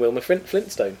Fred and Wilma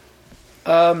Flintstone.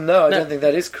 No, I don't think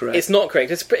that is correct. It's not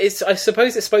correct. I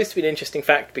suppose it's supposed to be an interesting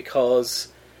fact because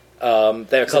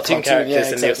they're cartoon characters yeah, and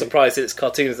exactly. you're surprised that it's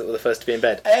cartoons that were the first to be in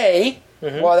bed.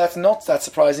 Why that's not that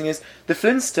surprising is the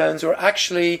Flintstones were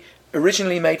actually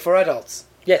originally made for adults.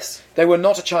 Yes, They were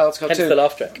not a child's cartoon. hence the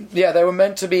laugh track. Yeah, they were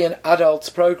meant to be an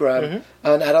adults program,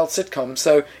 an adult sitcom.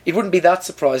 So it wouldn't be that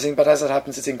surprising, but as it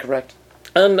happens, it's incorrect.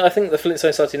 And I think the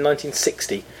Flintstones started in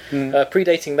 1960.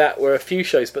 Predating that were a few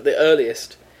shows, but the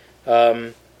earliest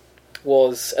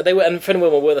was and Fred and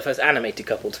Wilma were the first animated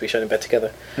couple to be shown in bed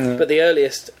together. But the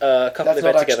earliest couple in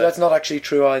bed together. That's not actually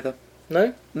true either.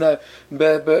 No? No,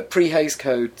 but pre-Hays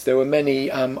Code, there were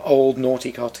many old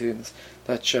naughty cartoons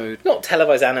that showed. Not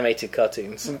televised animated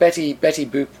cartoons. Betty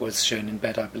Boop was shown in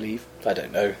bed, I believe. I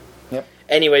don't know. Yep.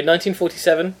 Anyway,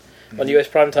 1947, on US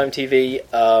primetime TV,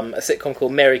 a sitcom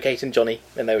called Mary, Kate and Johnny,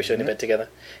 and they were shown in bed together.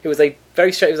 It was a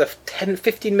very straight, it was a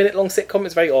 10-15 minute long sitcom.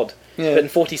 It's very odd. Yeah. But in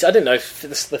 40s, I didn't know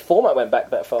if the format went back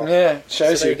that far. Yeah,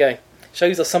 shows so there you go.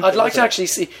 Shows us something. I'd like to doesn't it? actually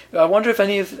see. I wonder if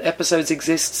any of the episodes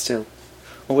exist still,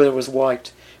 or whether it was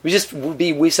wiped. It would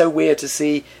be so weird to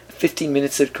see a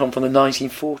 15-minute sitcom from the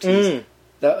 1940s.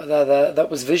 That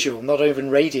was visual, not even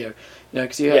radio.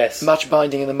 Because you had Much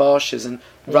Binding in the Marshes and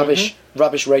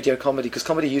rubbish radio comedy. Because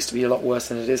comedy used to be a lot worse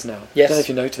than it is now. Yes. I don't know if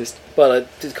you noticed. Well, it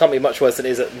can't be much worse than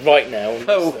it is right now.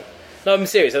 Oh. No, I'm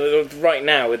serious. Right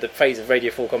now, with the phase of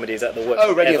Radio 4 comedy, is at the worst.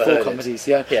 Oh, Radio I've 4 ever comedies,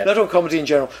 heard it. yeah. Not all comedy in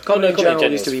general. Comedy in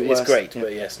general used to be worse. It's great, yeah.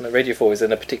 but yes, no, Radio 4 is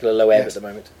in a particular low ebb at the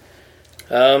moment.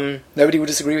 Nobody would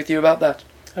disagree with you about that.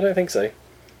 I don't think so.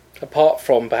 Apart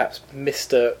from perhaps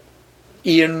Mr.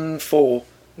 Ian 4.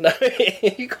 No,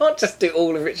 you can't just do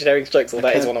all of Richard Herring's jokes. Well,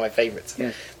 that is one of my favourites.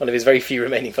 Yeah. One of his very few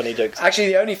remaining funny jokes. Actually,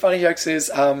 the only funny jokes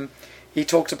is he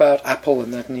talked about Apple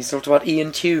and that, and he talked about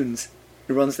Ian Tunes,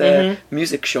 who runs their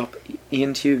music shop,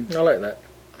 Ian Tunes. I like that.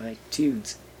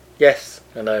 iTunes. Yes,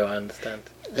 I know, I understand.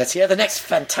 Let's hear the next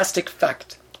fantastic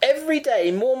fact. Every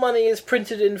day, more money is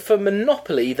printed in for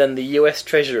Monopoly than the US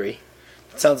Treasury.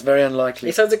 It sounds very unlikely.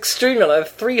 It sounds extremely like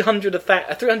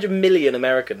 300 million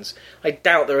Americans. I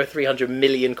doubt there are 300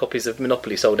 million copies of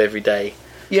Monopoly sold every day.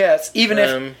 Yes,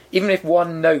 even if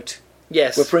one note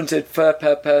Yes. were printed per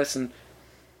person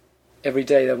every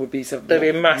day, there would be some. There'd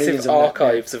be massive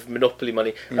archives of Monopoly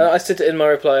money. I said in my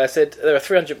reply, I said there are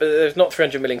 300, but there's not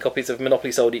 300 million copies of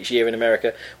Monopoly sold each year in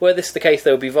America. Were this the case,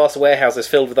 there would be vast warehouses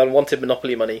filled with unwanted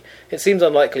Monopoly money. It seems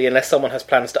unlikely unless someone has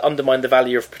plans to undermine the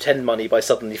value of pretend money by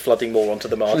suddenly flooding more onto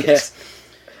the markets. Yes.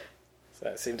 So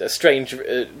that seemed a strange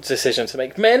decision to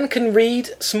make. Men can read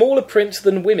smaller print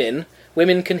than women.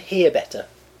 Women can hear better.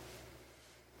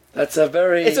 That's a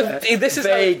very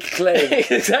vague claim.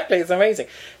 Exactly, it's amazing.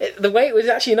 The way it was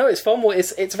actually, it's far more.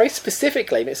 It's a very specific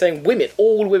claim. It's saying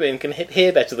all women can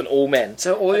hear better than all men.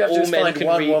 So all you have to do is find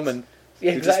one woman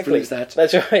who disproves that.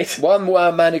 That's right. One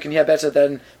man who can hear better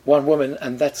than one woman,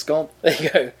 and that's gone. There you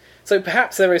go. So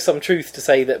perhaps there is some truth to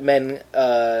say that men,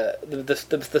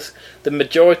 the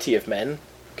majority of men,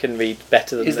 can read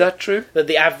better than. Is that true? That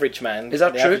the average man, is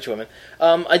that the true? Average woman.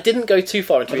 I didn't go too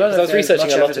far into it because I was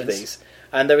researching a lot of these.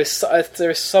 And there is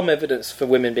some evidence for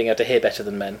women being able to hear better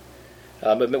than men.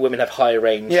 But women have higher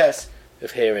range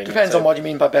of hearing. Depends on what you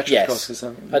mean by better. Yes. Of course,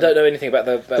 I don't know anything about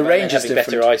the range having is different.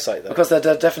 better eyesight, though. Because the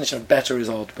definition of better is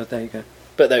odd, but there you go.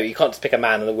 But no, you can't just pick a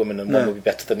man and a woman and one will be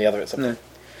better than the other at something. No.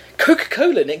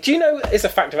 Coca-Cola, Nick, do you know it's a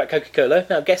fact about Coca-Cola?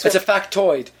 Now, guess what? It's a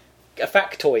factoid. A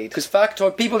factoid. Because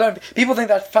factoid, people think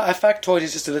that a factoid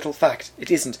is just a little fact.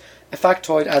 It isn't. A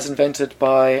factoid, as invented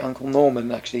by Uncle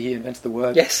Norman, actually, he invented the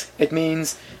word. Yes. It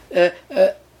means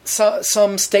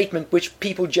some statement which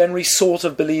people generally sort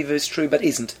of believe is true but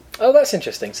isn't. Oh, that's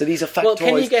interesting. So these are factoids. Well,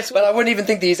 can you guess but I wouldn't even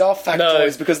think these are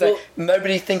factoids because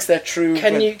nobody thinks they're true.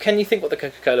 Can you think what the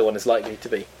Coca-Cola one is likely to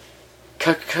be?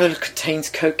 Coca-Cola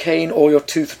contains cocaine or your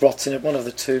tooth rots in it, one of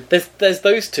the two. There's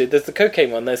those two. There's the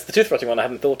cocaine one, there's the tooth rotting one I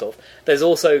hadn't thought of. There's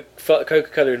also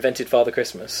Coca-Cola invented Father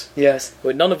Christmas. Yes.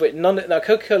 Now,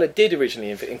 Coca-Cola did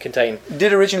originally contain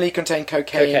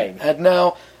cocaine. And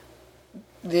now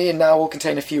will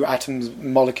contain a few atoms,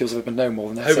 molecules of it, but no more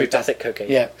than that. Homeopathic cocaine.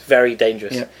 Yeah. Very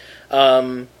dangerous. Yeah.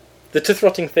 The tooth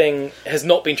rotting thing has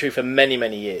not been true for many,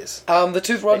 many years. The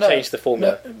tooth rotting. They changed the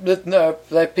formula.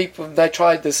 They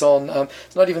tried this on.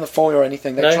 It's not even the formula or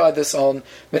anything. They tried this on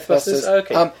Mythbusters.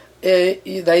 Okay.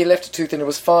 They left a tooth in. It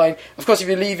was fine. Of course, if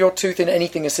you leave your tooth in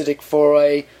anything acidic for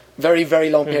a very, very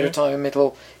long period of time,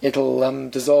 it'll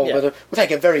dissolve. Yeah. But it will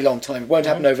take a very long time. It won't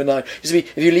happen overnight.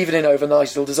 If you leave it in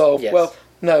overnight, it'll dissolve. Yes. Well,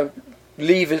 no.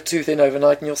 Leave a tooth in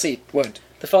overnight, and you'll see it won't.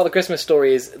 The Father Christmas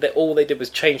story is that all they did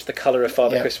was change the colour of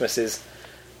Father Christmas's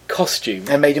costume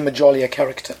and made him a jollier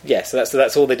character. Yes, so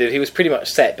that's all they did. He was pretty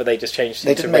much set, but they just changed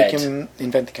him to red. They didn't make him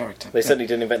invent the character. They certainly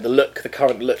didn't invent the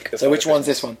current look. So which one's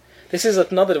this one? This is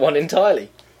another one entirely.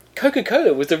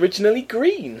 Coca-Cola was originally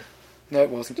green. No,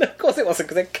 it wasn't. No, of course it wasn't,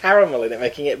 because there's caramel in it,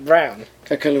 making it brown.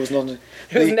 Coca-Cola was not. It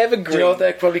was never green. Do you know what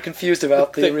they're probably confused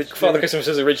about? The original Father Christmas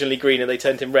was originally green, and they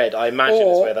turned him red. I imagine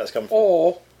that's where that's come from.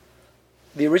 Or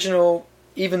the original.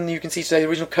 Even you can see today, the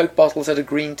original Coke bottles had a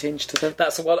green tinge to them.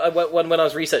 That's when I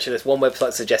was researching this. One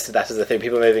website suggested that as a thing.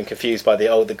 People may have been confused by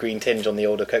the green tinge on the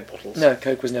older Coke bottles. No,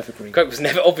 Coke was never green. Coke was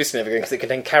obviously never green because it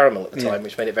contained caramel at the time,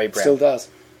 which made it very brown. Still does.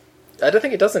 I don't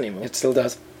think it does anymore. It still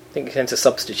does. I think it contains a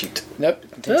substitute. Nope,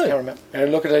 it contains caramel. Go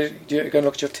and look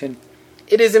at your tin.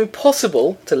 It is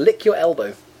impossible to lick your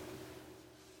elbow.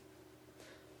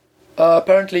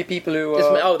 Apparently, people who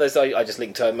are... I just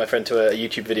linked my friend to a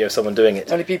YouTube video of someone doing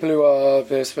it. Only people who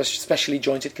are specially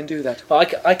jointed can do that. Well,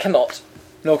 I cannot.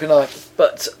 Nor can I.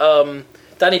 But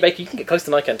Danny Baker, you can get closer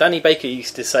than I can. Danny Baker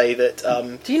used to say that...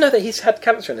 do you know that he's had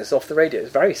cancer and it's off the radio?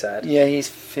 It's very sad. Yeah, he's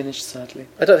finished, sadly.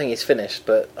 I don't think he's finished,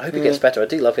 but I hope he gets better. I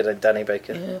do love Danny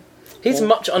Baker. Yeah. He's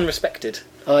much unrespected.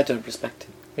 I don't respect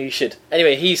him. You should.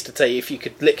 Anyway, he used to say if you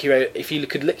could lick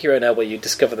your own elbow, you'd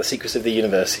discover the secrets of the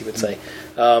universe. He would say,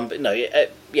 but no,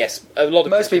 yes,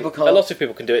 most people can't. A lot of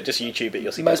people can do it. Just YouTube it.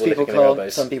 You'll see most people licking can't. their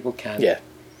elbows. Some people can. Yeah.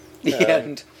 The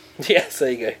end. Yes,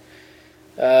 there you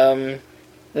go.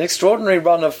 An extraordinary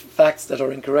run of facts that are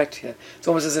incorrect here. It's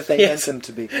almost as if they meant them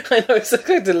to be. I know, it's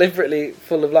so deliberately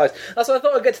full of lies. That's why I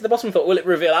thought I'd get to the bottom and thought, will it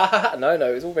reveal?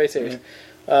 No, it's all very serious.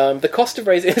 The cost of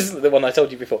raising... This is the one I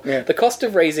told you before. Yeah. The cost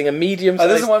of raising a medium-sized...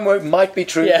 this is one where it might be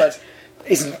true, but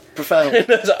isn't profound.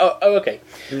 Okay.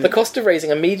 The cost of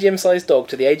raising a medium-sized dog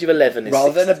to the age of 11 is...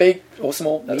 Rather than a big or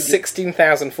small... That's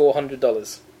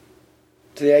 $16,400.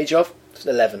 To the age of?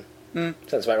 11.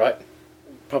 Sounds about right.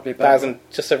 probably about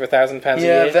just over £1,000 a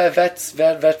yeah, year.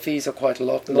 vet fees are quite a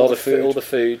lot. A lot of food, all the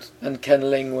food, and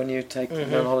kenneling when you take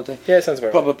them on holiday. Yeah, it sounds about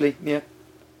right. Probably, yeah.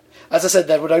 As I said,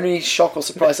 that would only shock or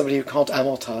surprise somebody who can't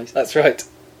amortise. That's right.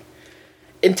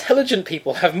 Intelligent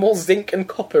people have more zinc and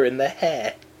copper in their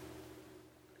hair.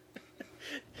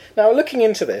 Now, looking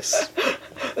into this...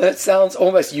 That sounds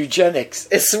almost eugenics.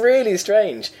 It's really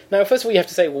strange. Now, first of all, you have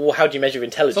to say, well, how do you measure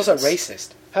intelligence? It's also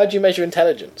racist. How do you measure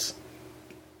intelligence?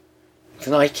 It's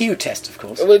an IQ test, of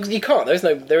course. Well, you can't. There is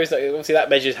no. Obviously, that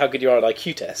measures how good you are at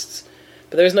IQ tests.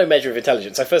 But there is no measure of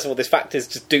intelligence. So, first of all, this fact is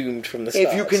just doomed from the start.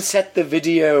 If you can set the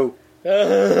video...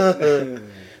 So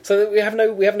we have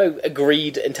no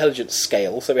agreed intelligence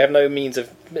scale. So we have no means of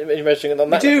measuring it on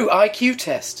that. We do, IQ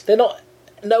test. They're not.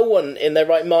 No one in their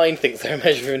right mind thinks they're a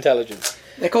measure of intelligence.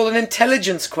 They're called an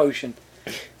intelligence quotient.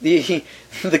 The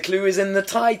clue is in the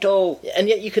title. And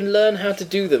yet you can learn how to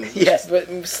do them. Yes.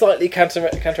 But slightly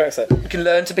counteracts that. You can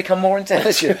learn to become more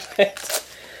intelligent.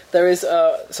 There is,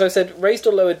 so I said,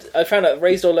 I found out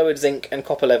raised or lowered zinc and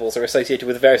copper levels are associated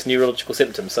with various neurological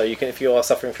symptoms. So you can, if you are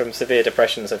suffering from severe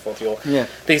depression and so forth,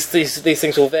 these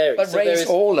things will vary. But so raised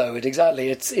or lowered, exactly.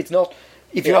 It's not.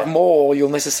 If you have more, you'll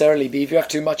necessarily be. If you have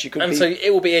too much, you could be. And so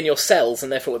it will be in your cells,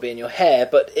 and therefore it will be in your hair.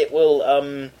 But it will.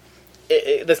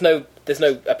 There's no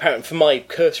apparent, for my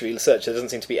cursory research, there doesn't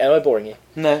seem to be. Am I boring you?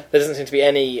 No. There doesn't seem to be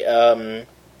any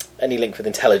link with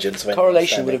intelligence.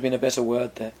 Correlation would have been a better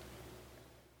word there.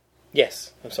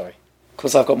 Yes, I'm sorry.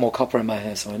 Because I've got more copper in my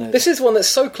hair, so I know. This is one that's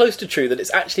so close to true that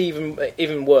it's actually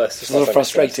even worse. It's a little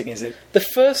frustrating, is it? The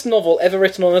first novel ever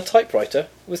written on a typewriter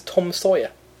was Tom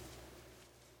Sawyer.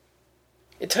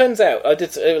 It turns out, I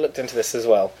looked into this as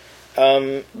well,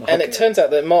 and it turns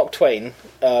out that Mark Twain,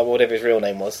 whatever his real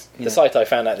name was, the site I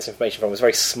found out this information from was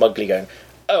very smugly going,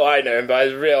 "Oh, I know him by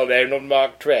his real name, not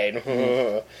Mark Twain."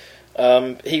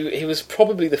 He was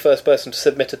probably the first person to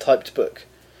submit a typed book.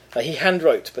 He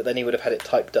handwrote, but then he would have had it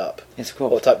typed up. Yes, of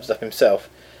course. Or typed it up himself.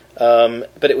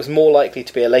 But it was more likely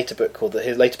to be a later book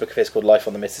his later book of his called Life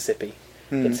on the Mississippi.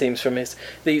 It seems from his...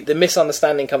 The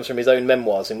misunderstanding comes from his own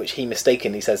memoirs, in which he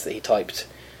mistakenly says that he typed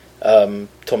Tom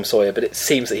Sawyer, but it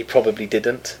seems that he probably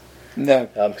didn't. No.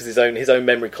 Because his own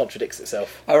memory contradicts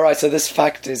itself. Alright, so this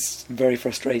fact is very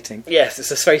frustrating. Yes,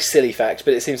 it's a very silly fact,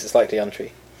 but it seems it's likely untrue.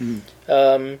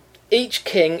 Each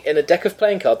king in a deck of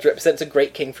playing cards represents a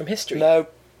great king from history. No.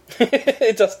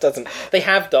 It just doesn't. They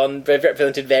have done. They've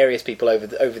represented various people over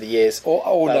the years.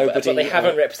 Or nobody. But they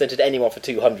haven't represented anyone for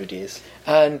 200 years.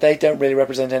 And they don't really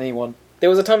represent anyone. There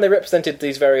was a time they represented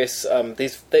these various...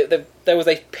 there was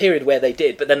a period where they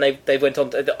did, but then they went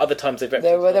on... Other times they've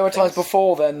represented... There were times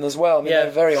before then as well. I mean,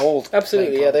 they're very old.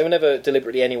 Absolutely, yeah. They were never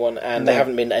deliberately anyone, and they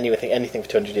haven't been anything for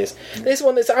 200 years. This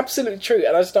one is absolutely true,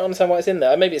 and I just don't understand why it's in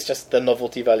there. Maybe it's just the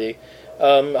novelty value.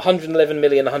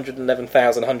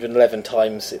 111,111,111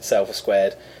 times itself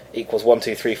squared equals 1,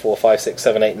 2, 3, 4, 5, 6,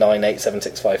 7, 8, 9, 8, 7,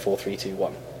 6, 5, 4, 3, 2,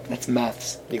 1. That's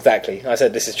maths. Exactly. I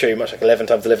said this is true, much like 11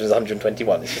 times 11 is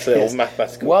 121. It's just a little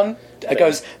mathematical... One, it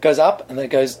goes up, and then it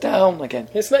goes down again.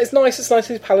 It's nice, it's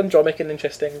palindromic and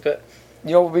interesting, but...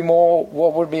 You know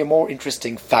what would be a more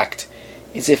interesting fact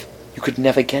is if you could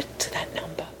never get to that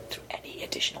number through any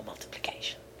additional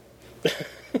multiplication.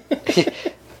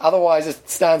 Otherwise, it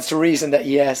stands to reason that,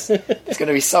 yes, there's going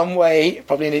to be some way,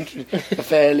 probably a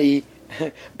fairly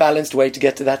balanced way to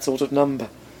get to that sort of number.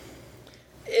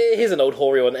 Here's an old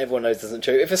hoary one everyone knows isn't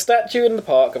true. If a statue in the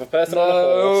park of a person on a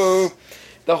horse...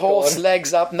 The horse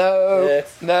legs up, no,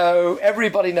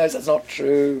 everybody knows that's not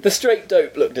true. The Straight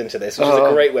Dope looked into this, which is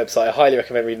a great website. I highly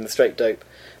recommend reading The Straight Dope.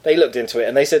 They looked into it,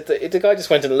 and they said that the guy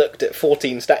just went and looked at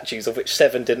 14 statues, of which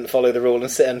 7 didn't follow the rule and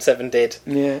 7 did.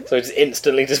 Yeah. So it's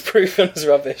instantly disproven as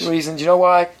rubbish. Reason, do you know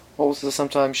why horses are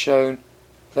sometimes shown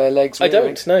their legs rearing? I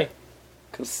don't, no.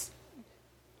 Because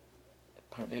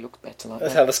apparently it looks better like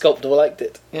That's that. how the sculptor liked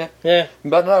it. Yeah. Yeah.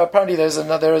 But no, apparently there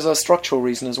is a structural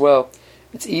reason as well.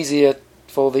 It's easier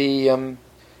for the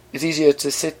it's easier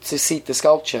to seat the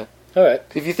sculpture. All right.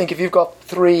 If you've got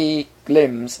 3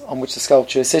 limbs on which the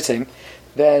sculpture is sitting,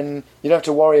 then you don't have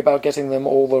to worry about getting them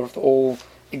all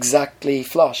exactly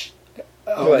flush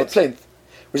on the plinth.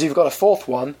 Whereas if you've got a 4th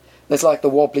one, there's like the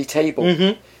wobbly table.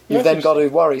 Mm-hmm. You've then got to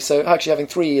worry. So actually having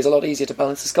 3 is a lot easier to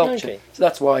balance the sculpture. Okay. So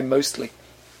that's why mostly.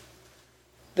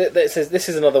 It says this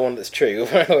is another one that's true.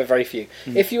 Very few.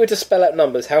 If you were to spell out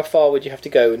numbers, how far would you have to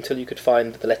go until you could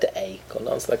find the letter A? Can't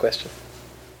answer that question.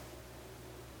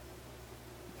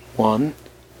 1,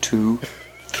 2,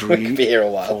 3, we could be here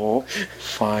a while. 4,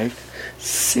 5,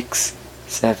 6,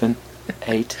 7,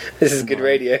 8. This is good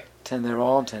radio. 10. There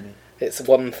aren't any. It's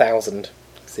 1,000.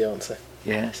 That's the answer.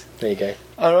 Yes. There you go.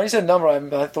 Oh, when you said number,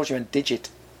 I thought you meant digit.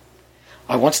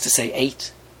 I wanted to say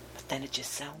 8. then it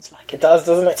just sounds like It does,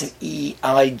 doesn't It's it? an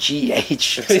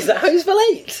E-I-G-H. Is that how you spell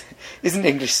 8? Isn't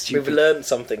English We've stupid? learned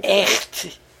something.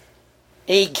 Echt.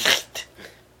 Echt.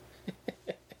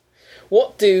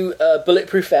 What do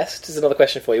bulletproof vests, is another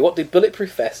question for you. What do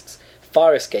bulletproof vests,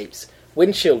 fire escapes,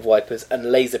 windshield wipers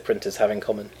and laser printers have in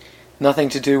common? Nothing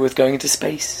to do with going into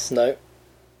space. No,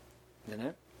 You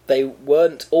know? they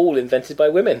weren't all invented by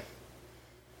women.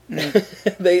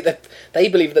 they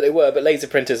believe that they were, but laser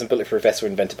printers and bulletproof vests were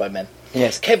invented by men.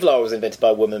 Yes. Kevlar was invented by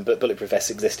a woman, but bulletproof vests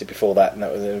existed before that, and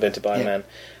that was invented by a Yeah.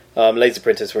 man. Laser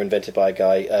printers were invented by a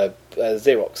guy,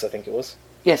 Xerox, I think it was.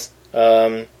 Yes.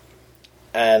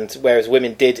 And whereas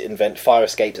women did invent fire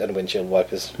escapes and windshield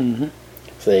wipers. Mm-hmm.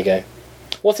 So there you go.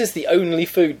 What is the only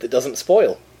food that doesn't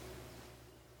spoil?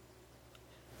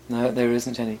 No, there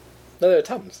isn't any. No, there are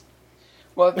tons.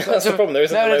 Well, That's the problem, there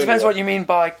isn't No, an it depends only what you mean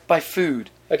by food.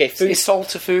 Okay, food. Is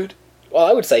salt a food? Well,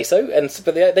 I would say so,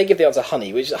 but they give the answer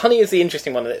honey, which honey is the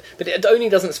interesting one. But it only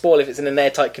doesn't spoil if it's in an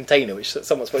airtight container, which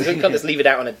somewhat spoils. You can't just leave it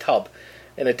out in a tub,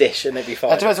 in a dish, and it'd be fine.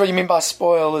 That depends what you mean by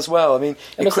spoil as well. I mean,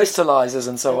 And it also- crystallises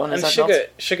and so on. And Is that not?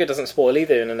 sugar doesn't spoil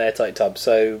either in an airtight tub,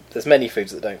 so there's many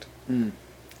foods that don't.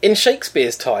 In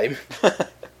Shakespeare's time,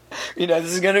 You know,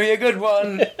 this is going to be a good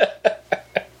one.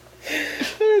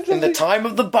 In the time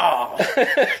of the bar. my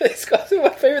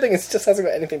favourite thing is it just hasn't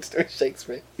got anything to do with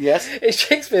Shakespeare. Yes. In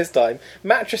Shakespeare's time,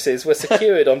 mattresses were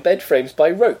secured on bed frames by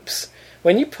ropes.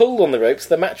 When you pulled on the ropes,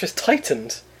 the mattress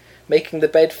tightened, making the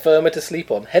bed firmer to sleep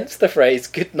on. Hence the phrase,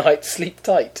 "Good night, sleep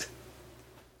tight."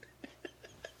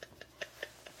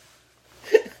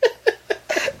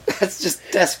 That's just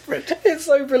desperate. It's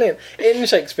so brilliant. In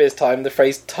Shakespeare's time, the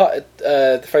phrase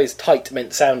 "tight"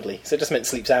 meant soundly, so it just meant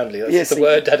sleep soundly. That's Yes, the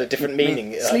word had a different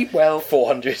meaning. Sleep well.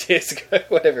 400 years ago,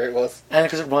 whatever it was. And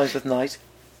because it rhymes with night.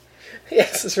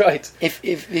 Yes, that's right. If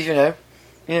you know.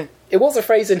 Yeah. It was a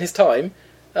phrase in his time,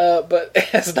 but it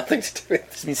has nothing to do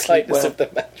with the means sleep tightness well. of the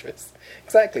mattress.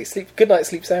 Exactly. Good night,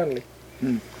 sleep soundly.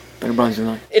 But it rhymes with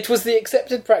night. It was the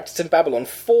accepted practice in Babylon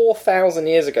 4,000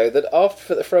 years ago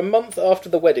that for a month after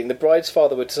the wedding, the bride's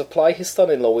father would supply his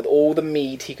son-in-law with all the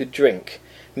mead he could drink.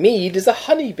 Mead is a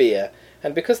honey beer,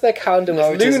 and because their calendar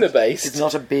was it isn't. lunar-based, It's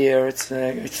not a beer, it's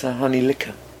a honey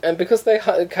liquor. and because their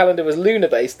calendar was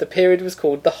lunar-based, the period was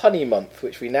called the honey month,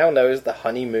 which we now know as the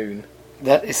honeymoon.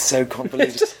 That is so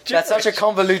convoluted. It's just That's such a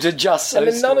convoluted just so I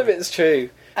mean, none story. of it's true.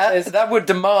 That would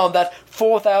demand that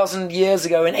 4,000 years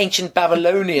ago in ancient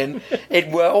Babylonian, it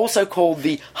were also called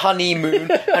the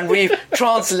honeymoon, and we've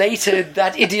translated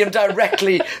that idiom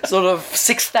directly sort of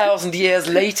 6,000 years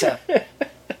later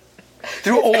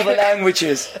through all the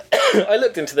languages. I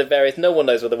looked into the various. No one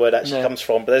knows where the word actually No. comes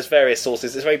from, but there's various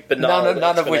sources. It's very banal.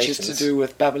 None of which is to explanations. do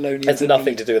with Babylonians. It's and nothing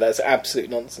mead. to do with that. It's absolute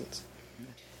nonsense.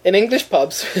 In English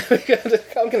pubs,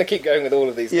 I'm going to keep going with all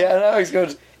of these. Yeah, no, it's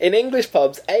good. In English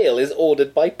pubs, ale is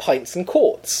ordered by pints and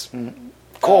quarts.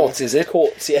 Quarts, is it?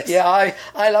 Quarts, yes. Yeah,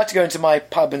 I like to go into my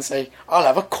pub and say, I'll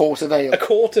have a quart of ale. A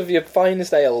quart of your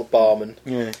finest ale, barman.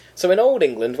 Yeah. So in Old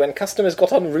England, when customers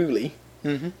got unruly,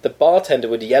 Mm-hmm. the bartender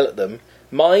would yell at them,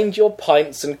 "Mind your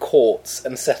pints and quarts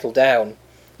and settle down."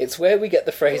 It's where we get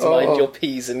the phrase, "Mind Oh. your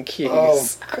P's and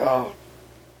Q's." Oh, God.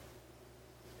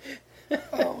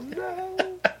 Oh, no.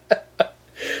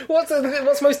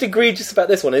 What's most egregious about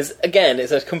this one is, again,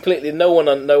 it's a completely no one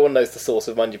knows the source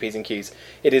of "Mind your P's and Q's."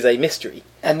 It is a mystery,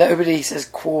 And nobody says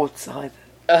quarts either.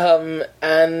 and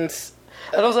And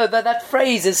also, that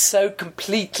phrase is so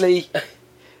completely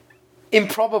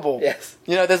improbable. yes,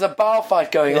 You know, there's a bar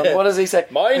fight going on. What does he say?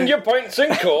 mind your pints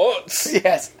and quarts.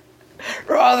 Yes.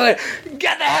 Rather than,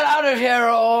 get the hell out of here,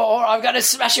 or I'm going to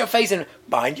smash your face in.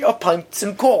 Mind your pints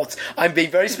and quarts. I'm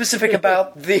being very specific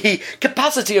about the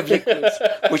capacity of liquids,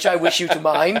 which I wish you to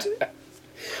mind.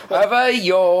 However,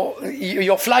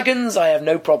 your flagons I have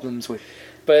no problems with.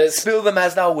 But Spill them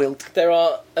as thou wilt. there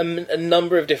are a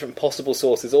number of different possible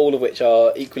sources, all of which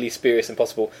are equally spurious and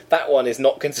possible. That one is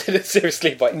not considered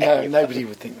seriously by No, anyone. nobody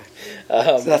would think that.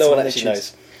 So that's No one what they actually choose.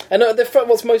 knows. And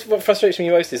what frustrates me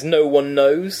most is no one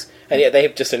knows, and yet they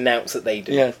have just announced that they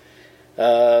do. Yes.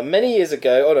 Many years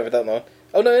ago, oh no, I don't know.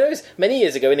 Oh no, it was many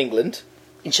years ago in England.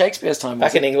 In Shakespeare's time, Back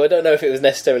was in it? England, I don't know if it was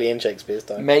necessarily in Shakespeare's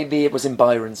time. Maybe it was in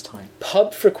Byron's time.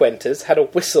 Pub frequenters had a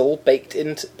whistle baked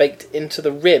into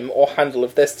the rim or handle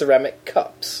of their ceramic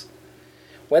cups.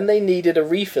 When they needed a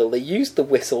refill, they used the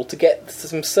whistle to get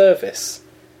some service.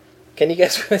 Can you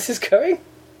guess where this is going?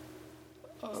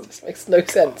 This makes no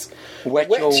sense. Wet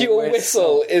your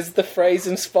whistle is the phrase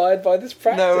inspired by this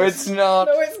practice. No, it's not.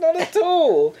 No, it's not at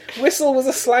all. Whistle was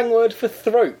a slang word for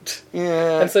throat.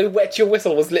 Yeah. And so wet your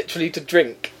whistle was literally to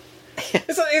drink.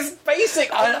 It's basic.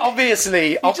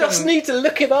 Obviously, You just need to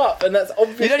look it up, and that's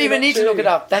obvious. You don't even need to look it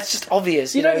up. That's just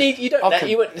obvious. You don't need.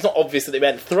 It's not obvious that they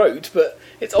meant throat, but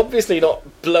it's obviously not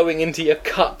blowing into your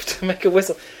cup to make a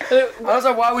whistle. I was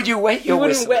like, why would you wet your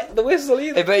whistle? You wouldn't wet the whistle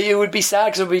either. But you would be sad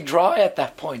because it would be dry at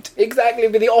that point. Exactly,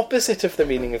 it'd be the opposite of the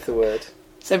meaning of the word.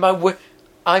 So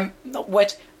I'm not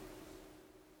wet.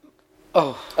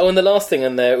 Oh, and the last thing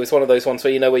in there was one of those ones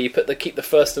where where you keep the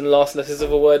first and last letters of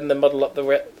a word and then muddle up the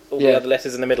other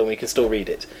letters in the middle, and you can still read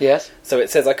it. Yes. So it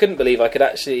says, I couldn't believe I could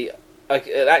actually.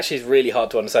 It actually is really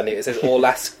hard to understand it. It says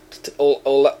olactally.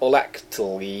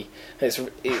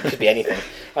 It could be anything.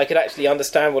 I could actually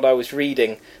understand what I was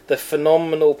reading. The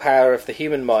phenomenal power of the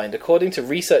human mind, according to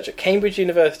research at Cambridge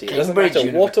University. It doesn't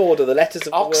matter what order the letters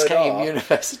of the word are.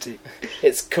 University.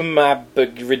 It's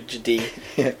Cumabgrigidi.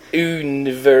 Yeah.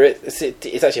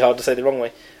 It's actually hard to say the wrong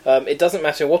way. It doesn't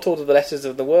matter what order the letters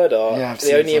of the word are. Yeah,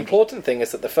 the only important thing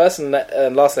is that the first and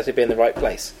last letter be in the right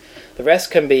place. The rest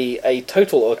can be a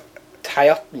total or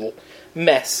total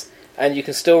mess, and you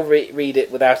can still read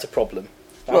it without a problem.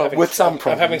 I'm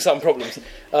having some problems.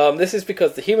 This is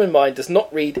because the human mind does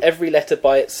not read every letter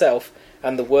by itself,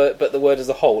 but the word as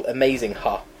a whole. Amazing,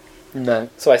 huh? No.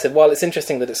 So I said, while it's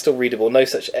interesting that it's still readable, no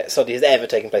such study has ever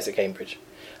taken place at Cambridge.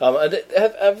 And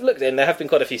I've looked in, there have been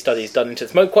quite a few studies done into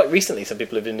this. Quite recently, some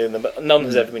people have been doing them, but none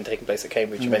has ever been taking place at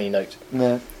Cambridge of any note.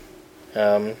 No.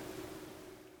 To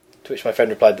which my friend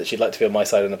replied that she'd like to be on my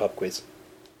side in a pub quiz.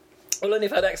 Well, only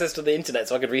if I had access to the internet,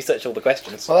 so I could research all the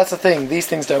questions. Well, that's the thing. These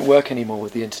things don't work anymore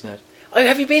with the internet. Oh,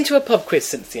 have you been to a pub quiz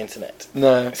since the internet?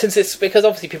 No. Because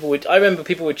obviously I remember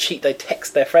people would cheat, they'd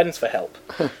text their friends for help.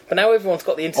 But now everyone's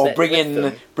got the internet. Or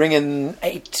bring in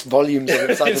 8 volumes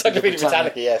of Encyclopedia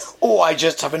Britannica, yes. Oh, I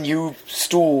just have a new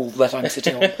stool that I'm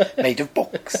sitting on, made of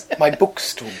books. My book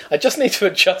stool. I just need to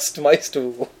adjust my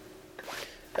stool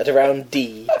at around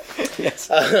D.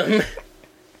 Yes.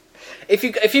 If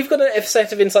you've got a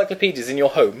set of encyclopedias in your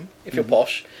home, if you're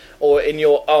posh, or in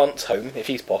your aunt's home, if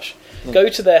he's posh, go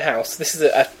to their house. This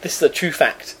is a true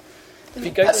fact. If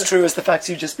you go That's true as the facts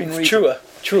you've just been reading.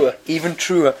 Truer. Even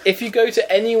truer. If you go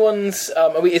to anyone's,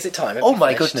 is it time? Oh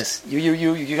my goodness! You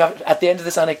have, at the end of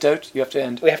this anecdote, you have to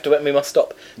end. We must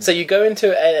stop. So you go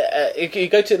into you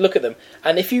go to look at them,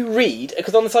 and if you read,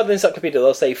 because on the side of the encyclopedia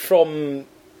they'll say from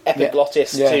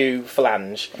epiglottis to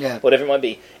phalange, whatever it might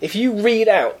be. If you read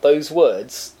out those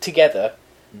words together,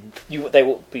 they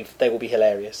will be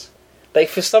hilarious.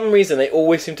 For some reason, they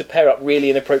always seem to pair up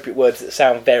really inappropriate words that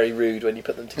sound very rude when you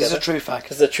put them together. This is a true fact.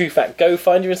 This is a true fact. Go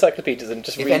find your encyclopedias and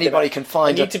just read them. If anybody can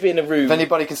find you need to be in a room. If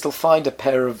anybody can still find a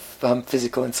pair of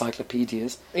physical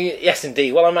encyclopaedias. Yes,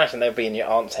 indeed. Well, I imagine they'll be in your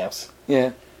aunt's house.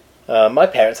 Yeah. My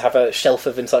parents have a shelf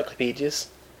of encyclopedias.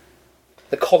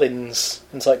 The Collins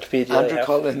Encyclopedia.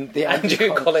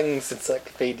 Andrew Collins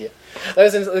Encyclopedia.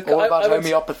 All about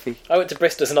homeopathy. I went to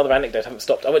Bristol. It's another anecdote. I haven't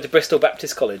stopped. I went to Bristol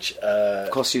Baptist College.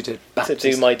 Of course you did. Baptist.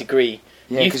 To do my degree.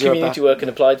 Youth Community Work and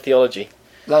Applied Theology.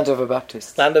 Landover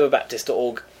Baptist.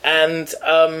 Landoverbaptist.org. And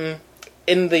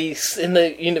in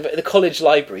the college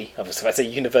library, I say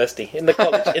university, in the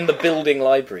college, in the building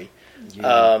library,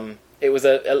 it was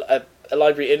a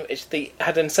library in which they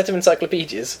had a set of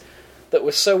encyclopedias that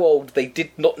were so old they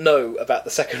did not know about the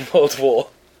Second World War.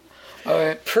 Oh,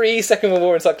 yeah. Pre-Second World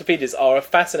War encyclopedias are a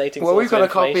fascinating source of information. Well, we've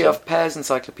got a copy of Pear's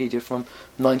encyclopedia from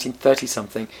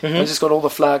 1930-something. It's just got all the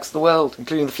flags of the world,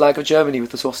 including the flag of Germany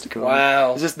with the swastika on it.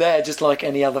 Wow. It's just there, just like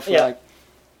any other flag. Yeah.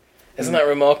 Isn't that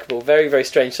remarkable? Very, very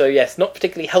strange. So, yes, not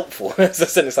particularly helpful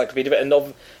as an encyclopedia,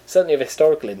 but certainly of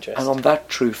historical interest. And on that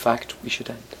true fact, we should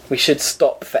end. We should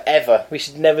stop forever. We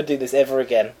should never do this ever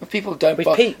again. If people don't... We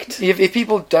peaked. If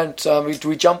people don't...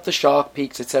 we jumped the shark,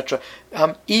 peaked, etc.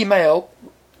 Email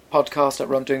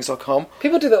podcast@rumdoings.com.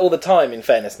 People do that all the time, in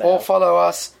fairness now. Or follow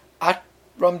us at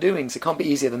Rumdoings. It can't be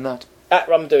easier than that. At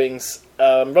Rumdoings.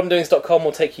 Rumdoings.com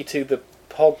will take you to the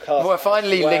podcast. Well,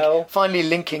 finally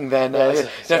linking then. You don't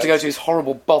have to go to his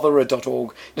horrible botherer.org. You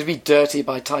don't have to be dirty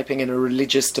by typing in a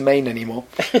religious domain anymore.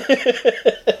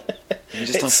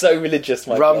 It's so religious,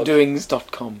 my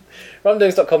Rumdoings.com.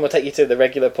 Rumdoings.com will take you to the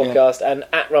regular podcast and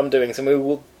at Rumdoings, and we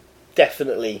will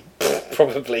definitely,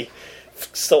 probably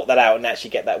sort that out and actually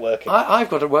get that working. I've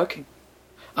got it working.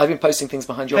 I've been posting things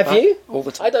behind your back. Have you? All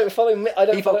the time. I don't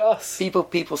follow us.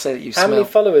 People say that you smell. How many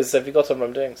followers have you got on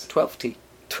Rumdoings? 12T.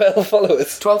 12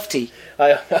 followers?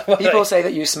 12T. People say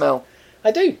that you smell.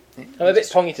 I do. I'm a bit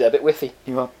pongy today, a bit whiffy.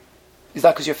 You are. Is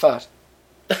that because you're fat?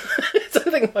 I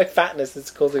think my fatness is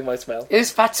causing my smell. It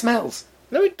is fat smells.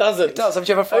 No, it doesn't. It does. Have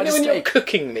you ever fried a steak? Only when you're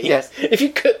cooking me. Yes. If you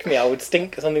cook me, I would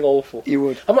stink something awful. You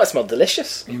would. I might smell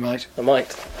delicious. You might. I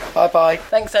might. Bye-bye.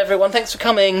 Thanks, everyone. Thanks for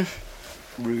coming.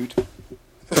 Rude.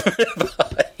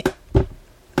 Bye.